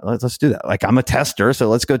 Yeah, let's do that. Like, I'm a tester, so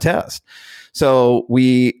let's go test. So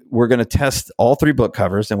we were going to test all 3 book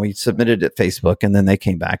covers, and we submitted it at Facebook, and then they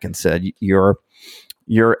came back and said,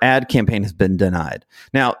 your ad campaign has been denied.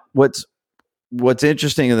 Now, what's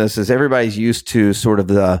interesting in this is everybody's used to sort of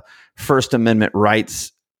the First Amendment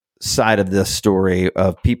rights side of this story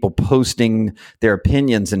of people posting their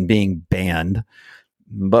opinions and being banned.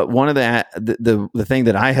 But one of the thing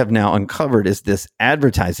that I have now uncovered is this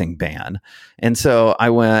advertising ban. And so I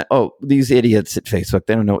went, oh, these idiots at Facebook,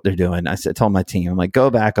 they don't know what they're doing. I told my team, I'm like, go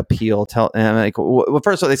back, appeal, tell. And I'm like, well,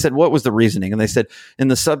 first of all, they said, what was the reasoning? And they said, in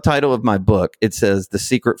the subtitle of my book, it says the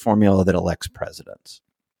secret formula that elects presidents.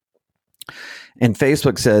 And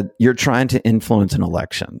Facebook said, you're trying to influence an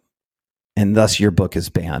election, and thus your book is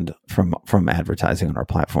banned from advertising on our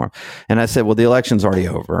platform. And I said, well, the election's already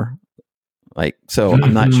over. Like, so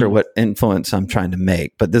I'm not sure what influence I'm trying to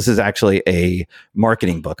make, but this is actually a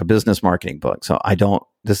marketing book, a business marketing book. So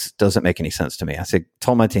this doesn't make any sense to me. I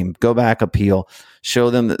told my team, go back, appeal, show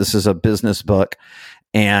them that this is a business book,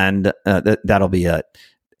 and that'll be it.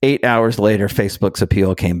 8 hours later, Facebook's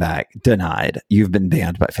appeal came back, denied. You've been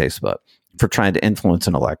banned by Facebook for trying to influence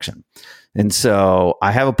an election. And so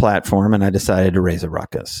I have a platform, and I decided to raise a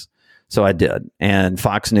ruckus. So I did. And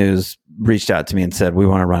Fox News reached out to me and said, we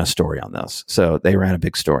want to run a story on this. So they ran a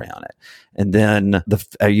big story on it. And then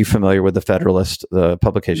are you familiar with the Federalist, the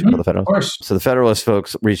publication of the Federalist? Of course. So the Federalist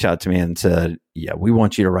folks reached out to me and said, yeah, we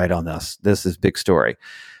want you to write on this. This is big story.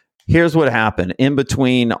 Here's what happened. In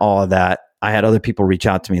between all of that, I had other people reach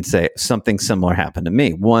out to me and say something similar happened to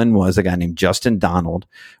me. One was a guy named Justin Donald,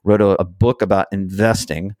 wrote a book about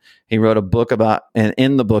investing. He wrote a book about, and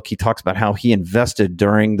in the book, he talks about how he invested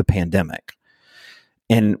during the pandemic.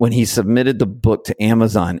 And when he submitted the book to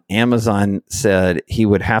Amazon, Amazon said he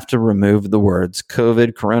would have to remove the words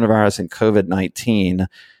COVID, coronavirus, and COVID-19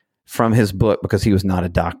 from his book because he was not a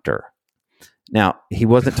doctor. Now, he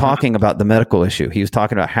wasn't talking about the medical issue. He was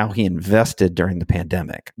talking about how he invested during the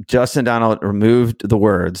pandemic. Justin Donald removed the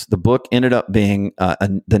words. The book ended up being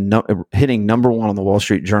hitting number 1 on the Wall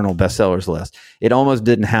Street Journal bestsellers list. It almost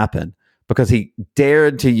didn't happen because he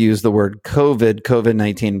dared to use the word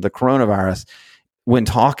COVID-19, the coronavirus, when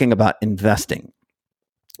talking about investing.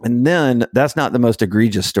 And then that's not the most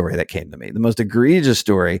egregious story that came to me. The most egregious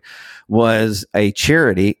story was a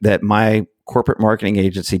charity that my corporate marketing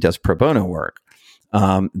agency does pro bono work.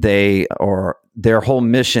 Their whole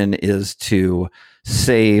mission is to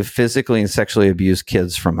save physically and sexually abused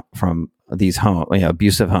kids from these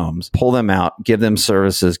abusive homes, pull them out, give them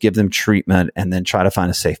services, give them treatment, and then try to find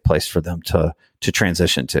a safe place for them to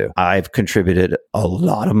transition to. I've contributed a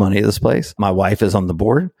lot of money to this place. My wife is on the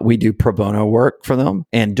board. We do pro bono work for them.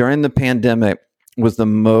 And during the pandemic was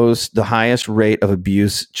the highest rate of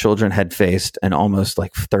abuse children had faced in almost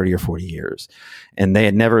like 30 or 40 years. And they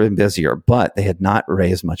had never been busier, but they had not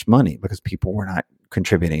raised much money because people were not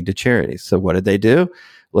contributing to charities. So what did they do?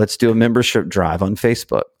 Let's do a membership drive on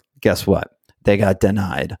Facebook. Guess what? They got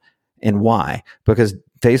denied. And why? Because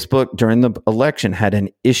Facebook during the election had an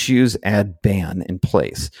issues ad ban in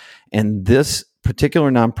place. And this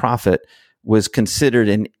particular nonprofit was considered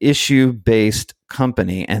an issue-based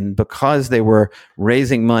company. And because they were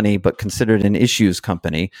raising money, but considered an issues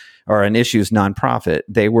company or an issues nonprofit,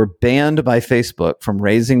 they were banned by Facebook from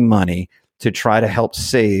raising money to try to help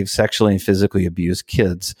save sexually and physically abused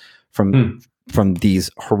kids from these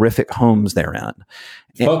horrific homes they're in.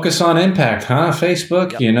 Focus on impact, huh?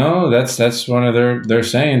 Facebook, yep. That's one of their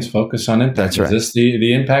sayings, focus on impact. That's right. Is this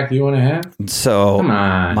the impact you want to have? So come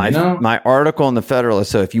on, my article in the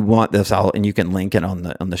Federalist, so if you want this, and you can link it on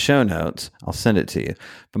the show notes, I'll send it to you.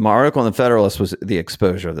 But my article in the Federalist was the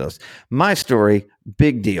exposure of this. My story,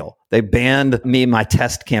 big deal. They banned me and my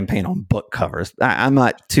test campaign on book covers. I'm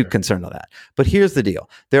not too concerned with that. But here's the deal.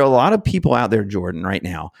 There are a lot of people out there, Jordan, right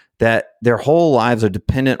now, that their whole lives are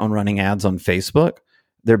dependent on running ads on Facebook.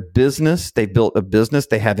 Their business, they built a business,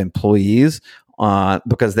 they have employees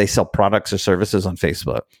because they sell products or services on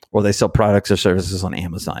Facebook, or they sell products or services on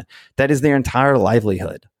Amazon. That is their entire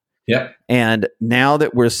livelihood. Yep. And now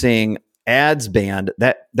that we're seeing ads banned,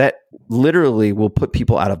 that literally will put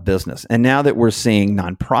people out of business. And now that we're seeing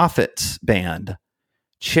nonprofits banned,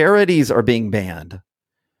 charities are being banned.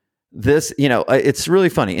 This, it's really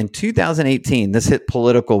funny. In 2018, this hit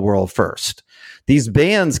political world first. These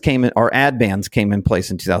bans ad bans came in place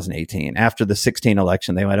in 2018. After the 2016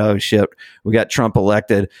 election, they went, oh shit, we got Trump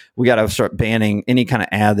elected. We got to start banning any kind of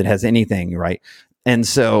ad that has anything, right? And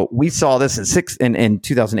so we saw this in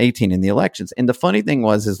 2018 in the elections. And the funny thing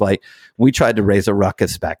is like, we tried to raise a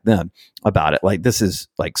ruckus back then about it. Like, this is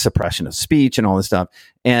like suppression of speech and all this stuff.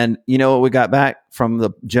 And you know what we got back from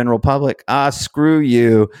the general public? Screw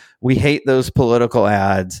you. We hate those political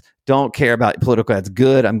ads. Don't care about political ads.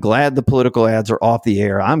 Good. I'm glad the political ads are off the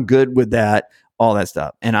air. I'm good with that, all that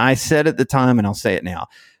stuff. And I said at the time, and I'll say it now,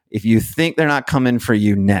 if you think they're not coming for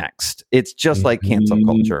you next, it's just like cancel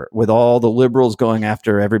culture with all the liberals going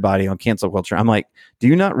after everybody on cancel culture. I'm like, do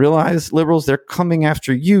you not realize, liberals, they're coming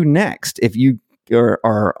after you next if you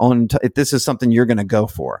are on, if this is something you're going to go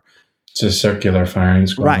for. It's a circular firing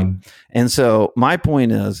squad. Right. And so my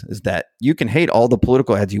point is that you can hate all the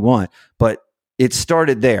political ads you want, but it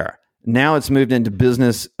started there. Now it's moved into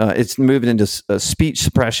business. It's moved into speech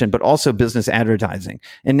suppression, but also business advertising.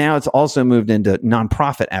 And now it's also moved into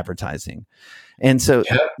nonprofit advertising. And so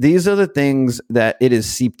these are the things that it is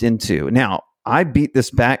seeped into. Now, I beat this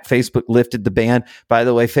back. Facebook lifted the ban. By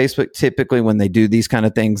the way, Facebook typically, when they do these kind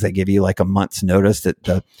of things, they give you like a month's notice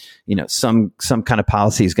that some kind of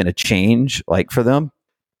policy is going to change, like for them.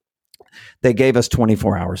 They gave us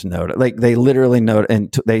 24 hours notice. Like they literally noted,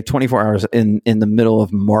 and they 24 hours in the middle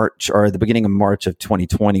of March or the beginning of March of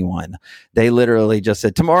 2021. They literally just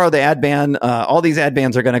said, tomorrow the ad ban, all these ad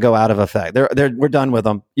bans are going to go out of effect. We're done with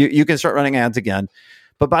them. You can start running ads again.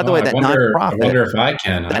 But by the way, I wonder if I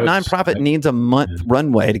can. Nonprofit needs a month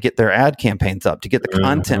runway to get their ad campaigns up, to get the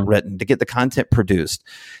content written, to get the content produced.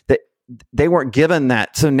 They weren't given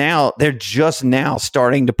that. So now they're just now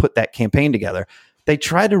starting to put that campaign together. They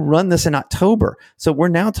tried to run this in October. So we're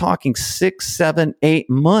now talking 6, 7, 8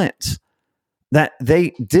 months that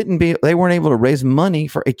they weren't able to raise money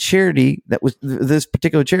for a charity that was, this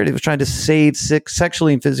particular charity was trying to save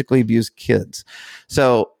sexually and physically abused kids.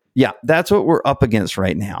 So yeah, that's what we're up against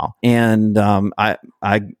right now. And I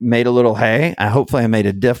made a little hay. Hopefully I made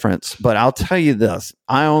a difference. But I'll tell you this,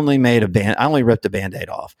 I only ripped a Band-Aid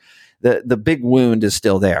off. The big wound is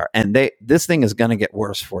still there. And this thing is going to get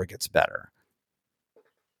worse before it gets better.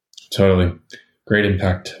 Totally. Great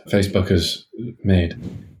impact Facebook has made.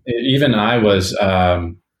 Even I was,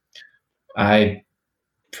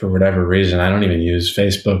 for whatever reason, I don't even use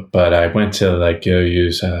Facebook, but I went to go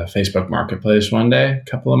use Facebook Marketplace one day, a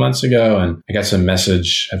couple of months ago, and I got some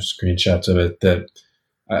message, I have screenshots of it, that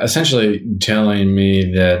essentially telling me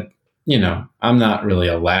that, I'm not really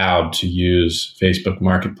allowed to use Facebook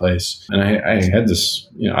Marketplace. And I had this,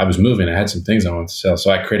 I was moving, I had some things I wanted to sell. So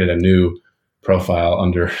I created a new profile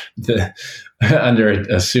under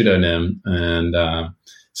a pseudonym, and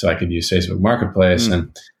so I could use Facebook Marketplace.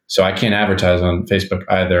 And so I can't advertise on Facebook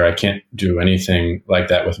either. I can't do anything like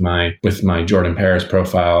that with my Jordan Paris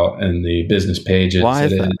profile and the business pages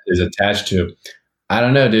it is attached to. I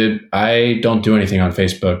don't know, dude. I don't do anything on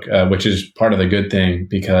Facebook, which is part of the good thing,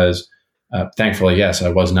 because thankfully, yes, I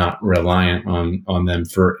was not reliant on them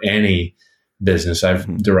for any business.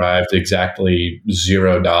 I've derived exactly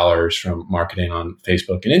 $0 from marketing on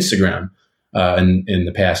Facebook and Instagram in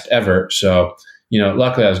the past ever. So,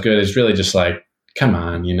 luckily I was good. It's really just like, come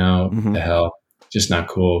on, the hell, just not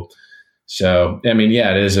cool. So, I mean,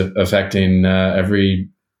 yeah, it is affecting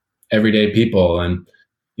everyday people. And,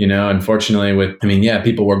 unfortunately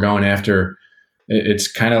people were going after,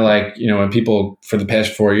 it's kind of like, when people for the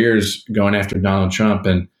past 4 years going after Donald Trump,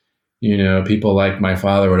 and, people like my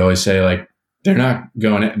father would always say, like, they're not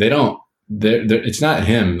going, it's not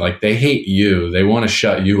him. Like, they hate you. They want to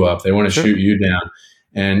shut you up. They want to shoot you down.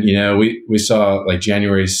 And, we saw like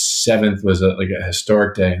January 7th was a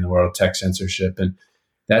historic day in the world of tech censorship. And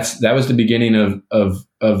that was the beginning of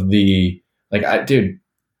the, dude,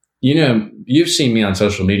 you've seen me on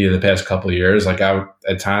social media the past couple of years. Like, I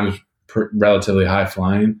at times relatively high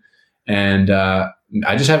flying, and I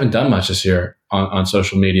just haven't done much this year on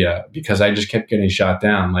social media because I just kept getting shot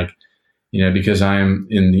down. Like, because I'm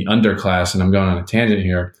in the underclass, and I'm going on a tangent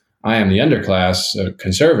here. I am the underclass,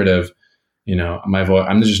 conservative. My voice,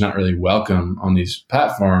 I'm just not really welcome on these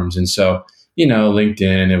platforms. And so,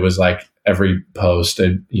 LinkedIn, it was like every post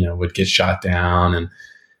that, would get shot down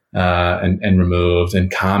and removed, and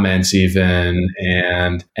comments even.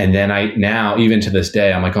 And then now, even to this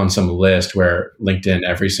day, I'm like on some list where LinkedIn,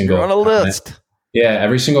 every single You're on a list. Yeah.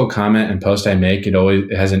 Every single comment and post I make,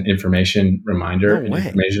 it has an information reminder, an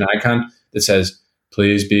information icon that says,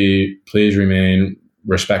 please remain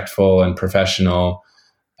respectful and professional.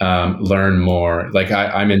 Learn more. Like,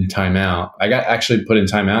 I'm in timeout. I got actually put in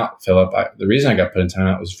timeout, Philip. The reason I got put in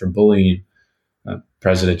timeout was for bullying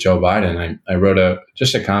President Joe Biden. I wrote a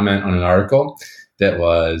comment on an article that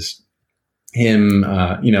was him,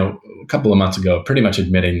 a couple of months ago, pretty much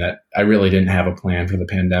admitting that I really didn't have a plan for the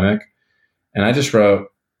pandemic. And I just wrote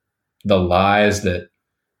the lies that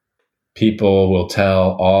people will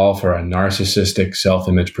tell all for a narcissistic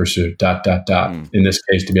self-image pursuit, ... In this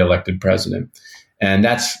case, to be elected president. And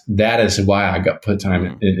that is why I got put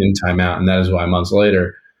in timeout. And that is why months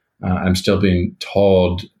later, I'm still being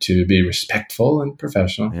told to be respectful and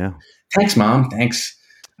professional. Yeah. Thanks, Mom. Thanks.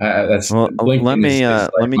 That's well. Let me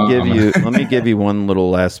give you one little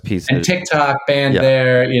last piece. And TikTok banned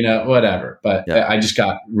there, whatever. But I just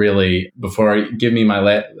got really, before I give me my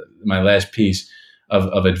last piece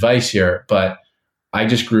of advice here, but I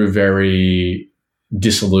just grew very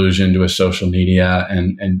disillusioned with social media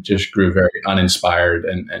and just grew very uninspired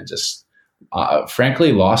and just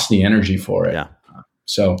frankly lost the energy for it. Yeah.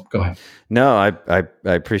 So go ahead. No, I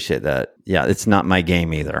appreciate that. Yeah, it's not my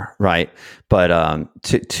game either, right? But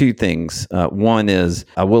two things. One is,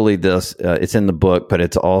 I will leave this. It's in the book, but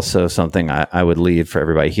it's also something I would leave for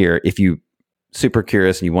everybody here. If you super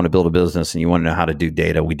curious and you want to build a business and you want to know how to do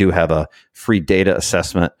data, we do have a free data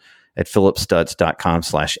assessment at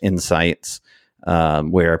philipstutz.com/insights,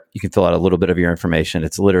 where you can fill out a little bit of your information.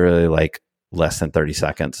 It's literally like less than 30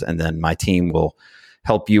 seconds. And then my team will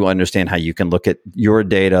help you understand how you can look at your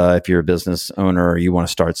data if you're a business owner or you want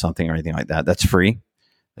to start something or anything like that. That's free.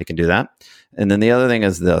 They can do that. And then the other thing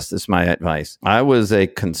is this is my advice. I was a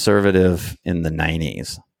conservative in the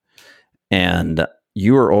 90s, and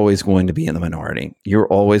you are always going to be in the minority. You're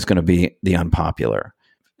always going to be the unpopular.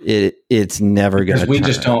 It's never going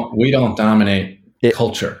to. We don't dominate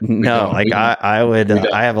culture. I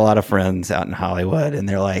have a lot of friends out in Hollywood, and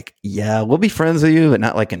they're like, yeah, we'll be friends with you, but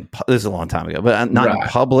not like this is a long time ago, but not in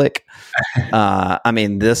public. I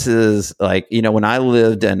mean, this is like, when I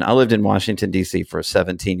lived in Washington, D.C. for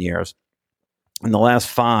 17 years. In the last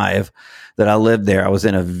 5 that I lived there, I was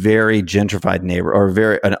in a very gentrified neighborhood,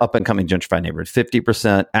 or an up and coming gentrified neighborhood.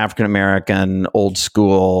 50% African American, old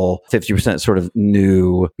school, 50% sort of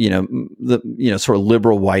new, sort of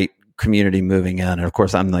liberal white community moving in. And of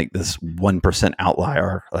course, I'm like this 1%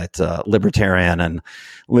 outlier that's libertarian and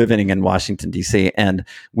living in Washington, D.C. And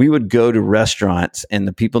we would go to restaurants, and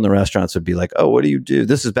the people in the restaurants would be like, oh, what do you do?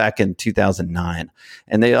 This is back in 2009.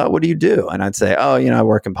 And they, oh, what do you do? And I'd say, oh, I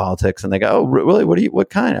work in politics. And they go, oh, really? What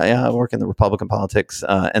kind? Yeah, I work in the Republican politics.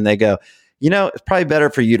 And they go, it's probably better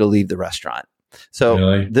for you to leave the restaurant.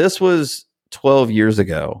 So This was 12 years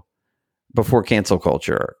ago, before cancel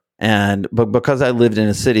culture. But because I lived in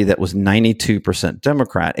a city that was 92%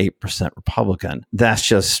 Democrat, 8% Republican,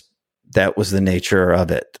 that was the nature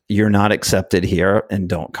of it. You're not accepted here, and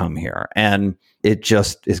don't come here. And it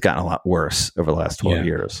just has gotten a lot worse over the last 12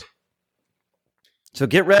 years. So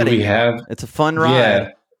get ready. It's a fun ride. Yeah.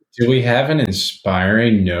 Do we have an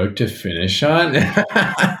inspiring note to finish on?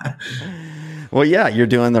 Well, yeah, you're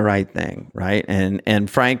doing the right thing, right? And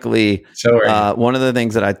frankly, one of the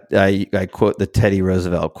things that I quote the Teddy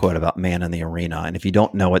Roosevelt quote about man in the arena. And if you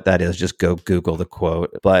don't know what that is, just go Google the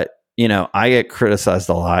quote. But, I get criticized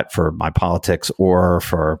a lot for my politics, or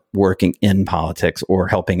for working in politics, or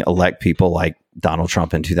helping elect people like Donald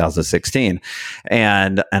Trump in 2016.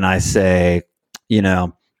 And I say,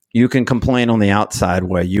 you can complain on the outside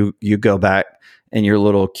where you go back in your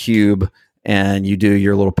little cube and you do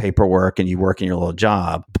your little paperwork and you work in your little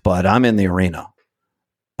job, but I'm in the arena.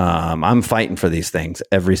 I'm fighting for these things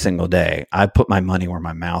every single day. I put my money where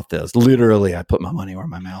my mouth is. Literally, I put my money where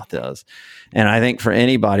my mouth is. And I think for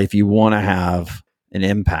anybody, if you want to have an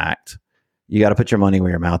impact, you got to put your money where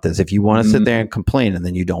your mouth is. If you want to sit there and complain and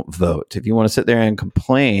then you don't vote, if you want to sit there and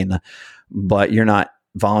complain, but you're not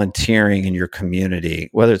volunteering in your community,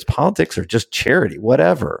 whether it's politics or just charity,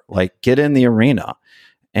 whatever, like get in the arena.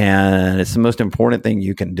 And it's the most important thing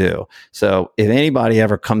you can do. So if anybody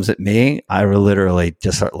ever comes at me, I will literally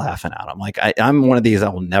just start laughing at them. Like I'm one of these, I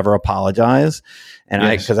will never apologize. And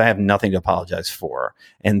because I have nothing to apologize for.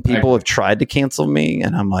 And people have tried to cancel me,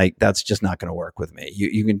 and I'm like, that's just not going to work with me.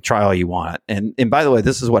 You can try all you want. And by the way,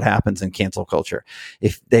 this is what happens in cancel culture.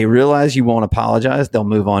 If they realize you won't apologize, they'll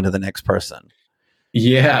move on to the next person.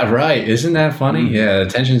 Yeah, right. Isn't that funny? Mm-hmm. Yeah, their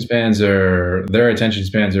attention spans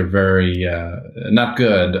are very not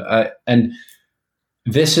good. And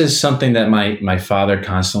this is something that my father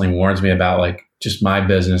constantly warns me about, like just my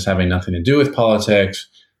business having nothing to do with politics,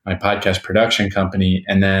 my podcast production company,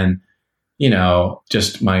 and then,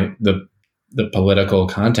 just the political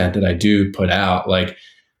content that I do put out. Like,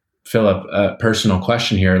 Philip, a personal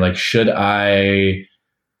question here, like, should I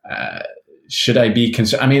be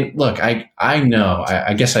concerned? I mean, look, I know,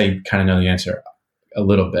 I guess I kind of know the answer a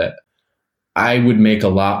little bit. I would make a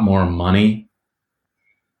lot more money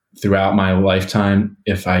throughout my lifetime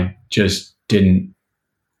if I just didn't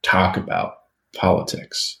talk about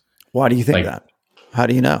politics. Why do you think that? How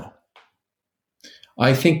do you know?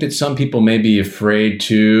 I think that some people may be afraid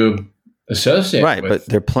to associate. Right, but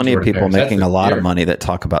there are plenty of people making a lot of money that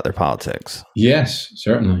talk about their politics. Yes,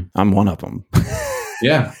 certainly. I'm one of them.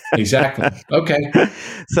 Yeah, exactly. Okay.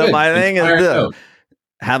 So Good. my thing is this: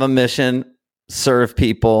 have a mission, serve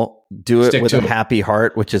people, do it with a happy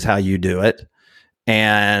heart, which is how you do it.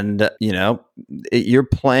 And, you're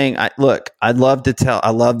playing. I love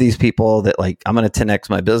these people that I'm going to 10X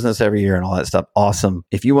my business every year and all that stuff. Awesome.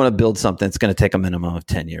 If you want to build something, it's going to take a minimum of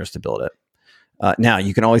 10 years to build it. Now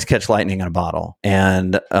you can always catch lightning in a bottle.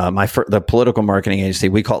 And the political marketing agency,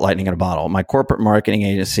 we call it lightning in a bottle. My corporate marketing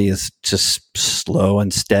agency is just slow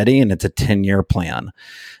and steady, and it's a 10-year plan.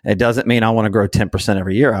 It doesn't mean I want to grow 10%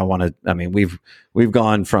 every year. We've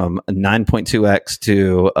gone from 9.2x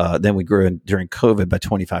to then we grew during COVID by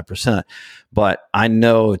 25%. But I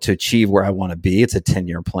know to achieve where I want to be, it's a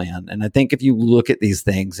 10-year plan. And I think if you look at these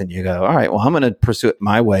things and you go, all right, well, I'm going to pursue it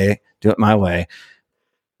my way, do it my way,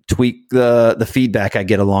 tweak the feedback I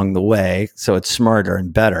get along the way so it's smarter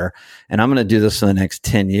and better, and I'm going to do this for the next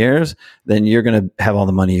 10 years, then you're going to have all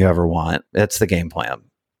the money you ever want. That's the game plan.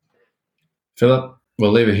 Philip,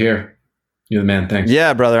 we'll leave it here. You're the man. Thanks.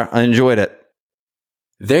 Yeah, brother. I enjoyed it.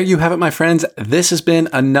 There you have it, my friends. This has been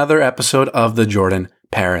another episode of the Jordan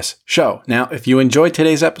Paris Show. Now, if you enjoyed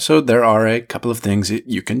today's episode, there are a couple of things that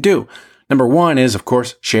you can do. Number one is, of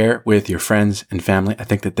course, share with your friends and family. I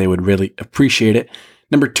think that they would really appreciate it.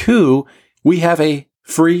 Number two, we have a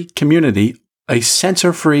free community, a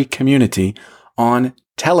censor-free community on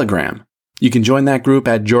Telegram. You can join that group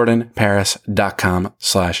at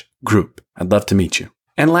jordanparis.com/group. I'd love to meet you.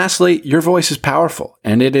 And lastly, your voice is powerful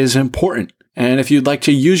and it is important. And if you'd like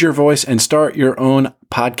to use your voice and start your own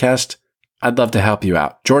podcast, I'd love to help you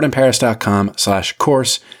out.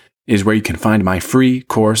 jordanparis.com/course is where you can find my free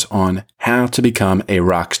course on how to become a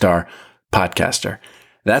rockstar podcaster.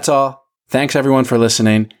 That's all. Thanks everyone for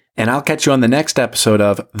listening, and I'll catch you on the next episode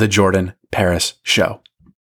of The Jordan Paris Show.